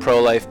the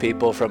pro-life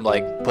people from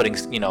like putting,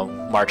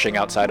 marching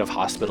outside of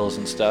hospitals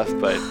and stuff.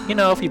 But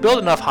if you build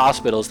enough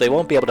hospitals, they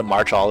won't be able to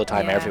march all the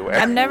time Yeah. everywhere.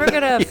 I'm never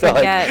gonna You know, like,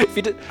 forget if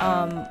you did-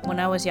 when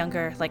I was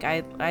younger, like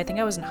I think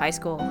I was in high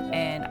school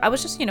and I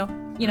was just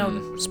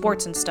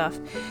sports and stuff,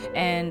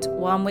 and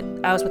while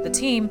I was with the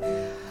team,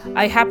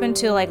 I happened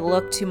to like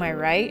look to my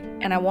right,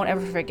 and I won't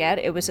ever forget,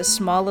 it was a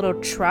small little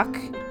truck,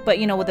 but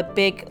with a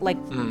big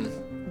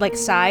like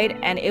side,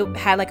 and it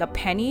had like a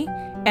penny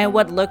and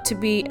what looked to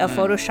be a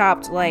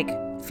photoshopped like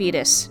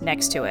fetus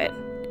next to it.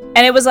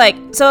 And it was like,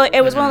 so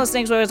it was one of those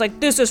things where it was like,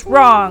 this is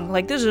wrong,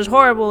 like this is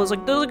horrible. It's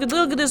like, look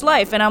at this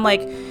life, and I'm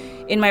like,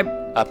 in my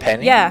a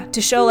penny. yeah,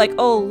 to show like,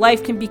 oh,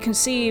 life can be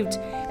conceived,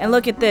 and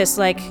look at this,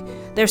 like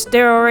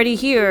they're already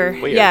here.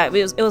 Weird. Yeah,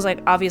 it was like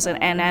obviously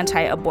an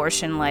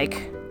anti-abortion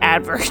like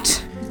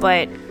advert,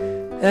 but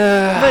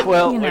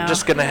Well, you know. we're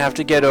just gonna have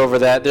to get over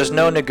that. There's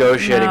no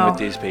negotiating No. with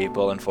these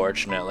people,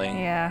 unfortunately.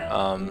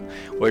 Yeah.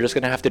 We're just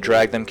gonna have to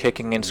drag them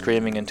kicking and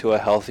screaming into a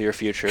healthier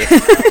future.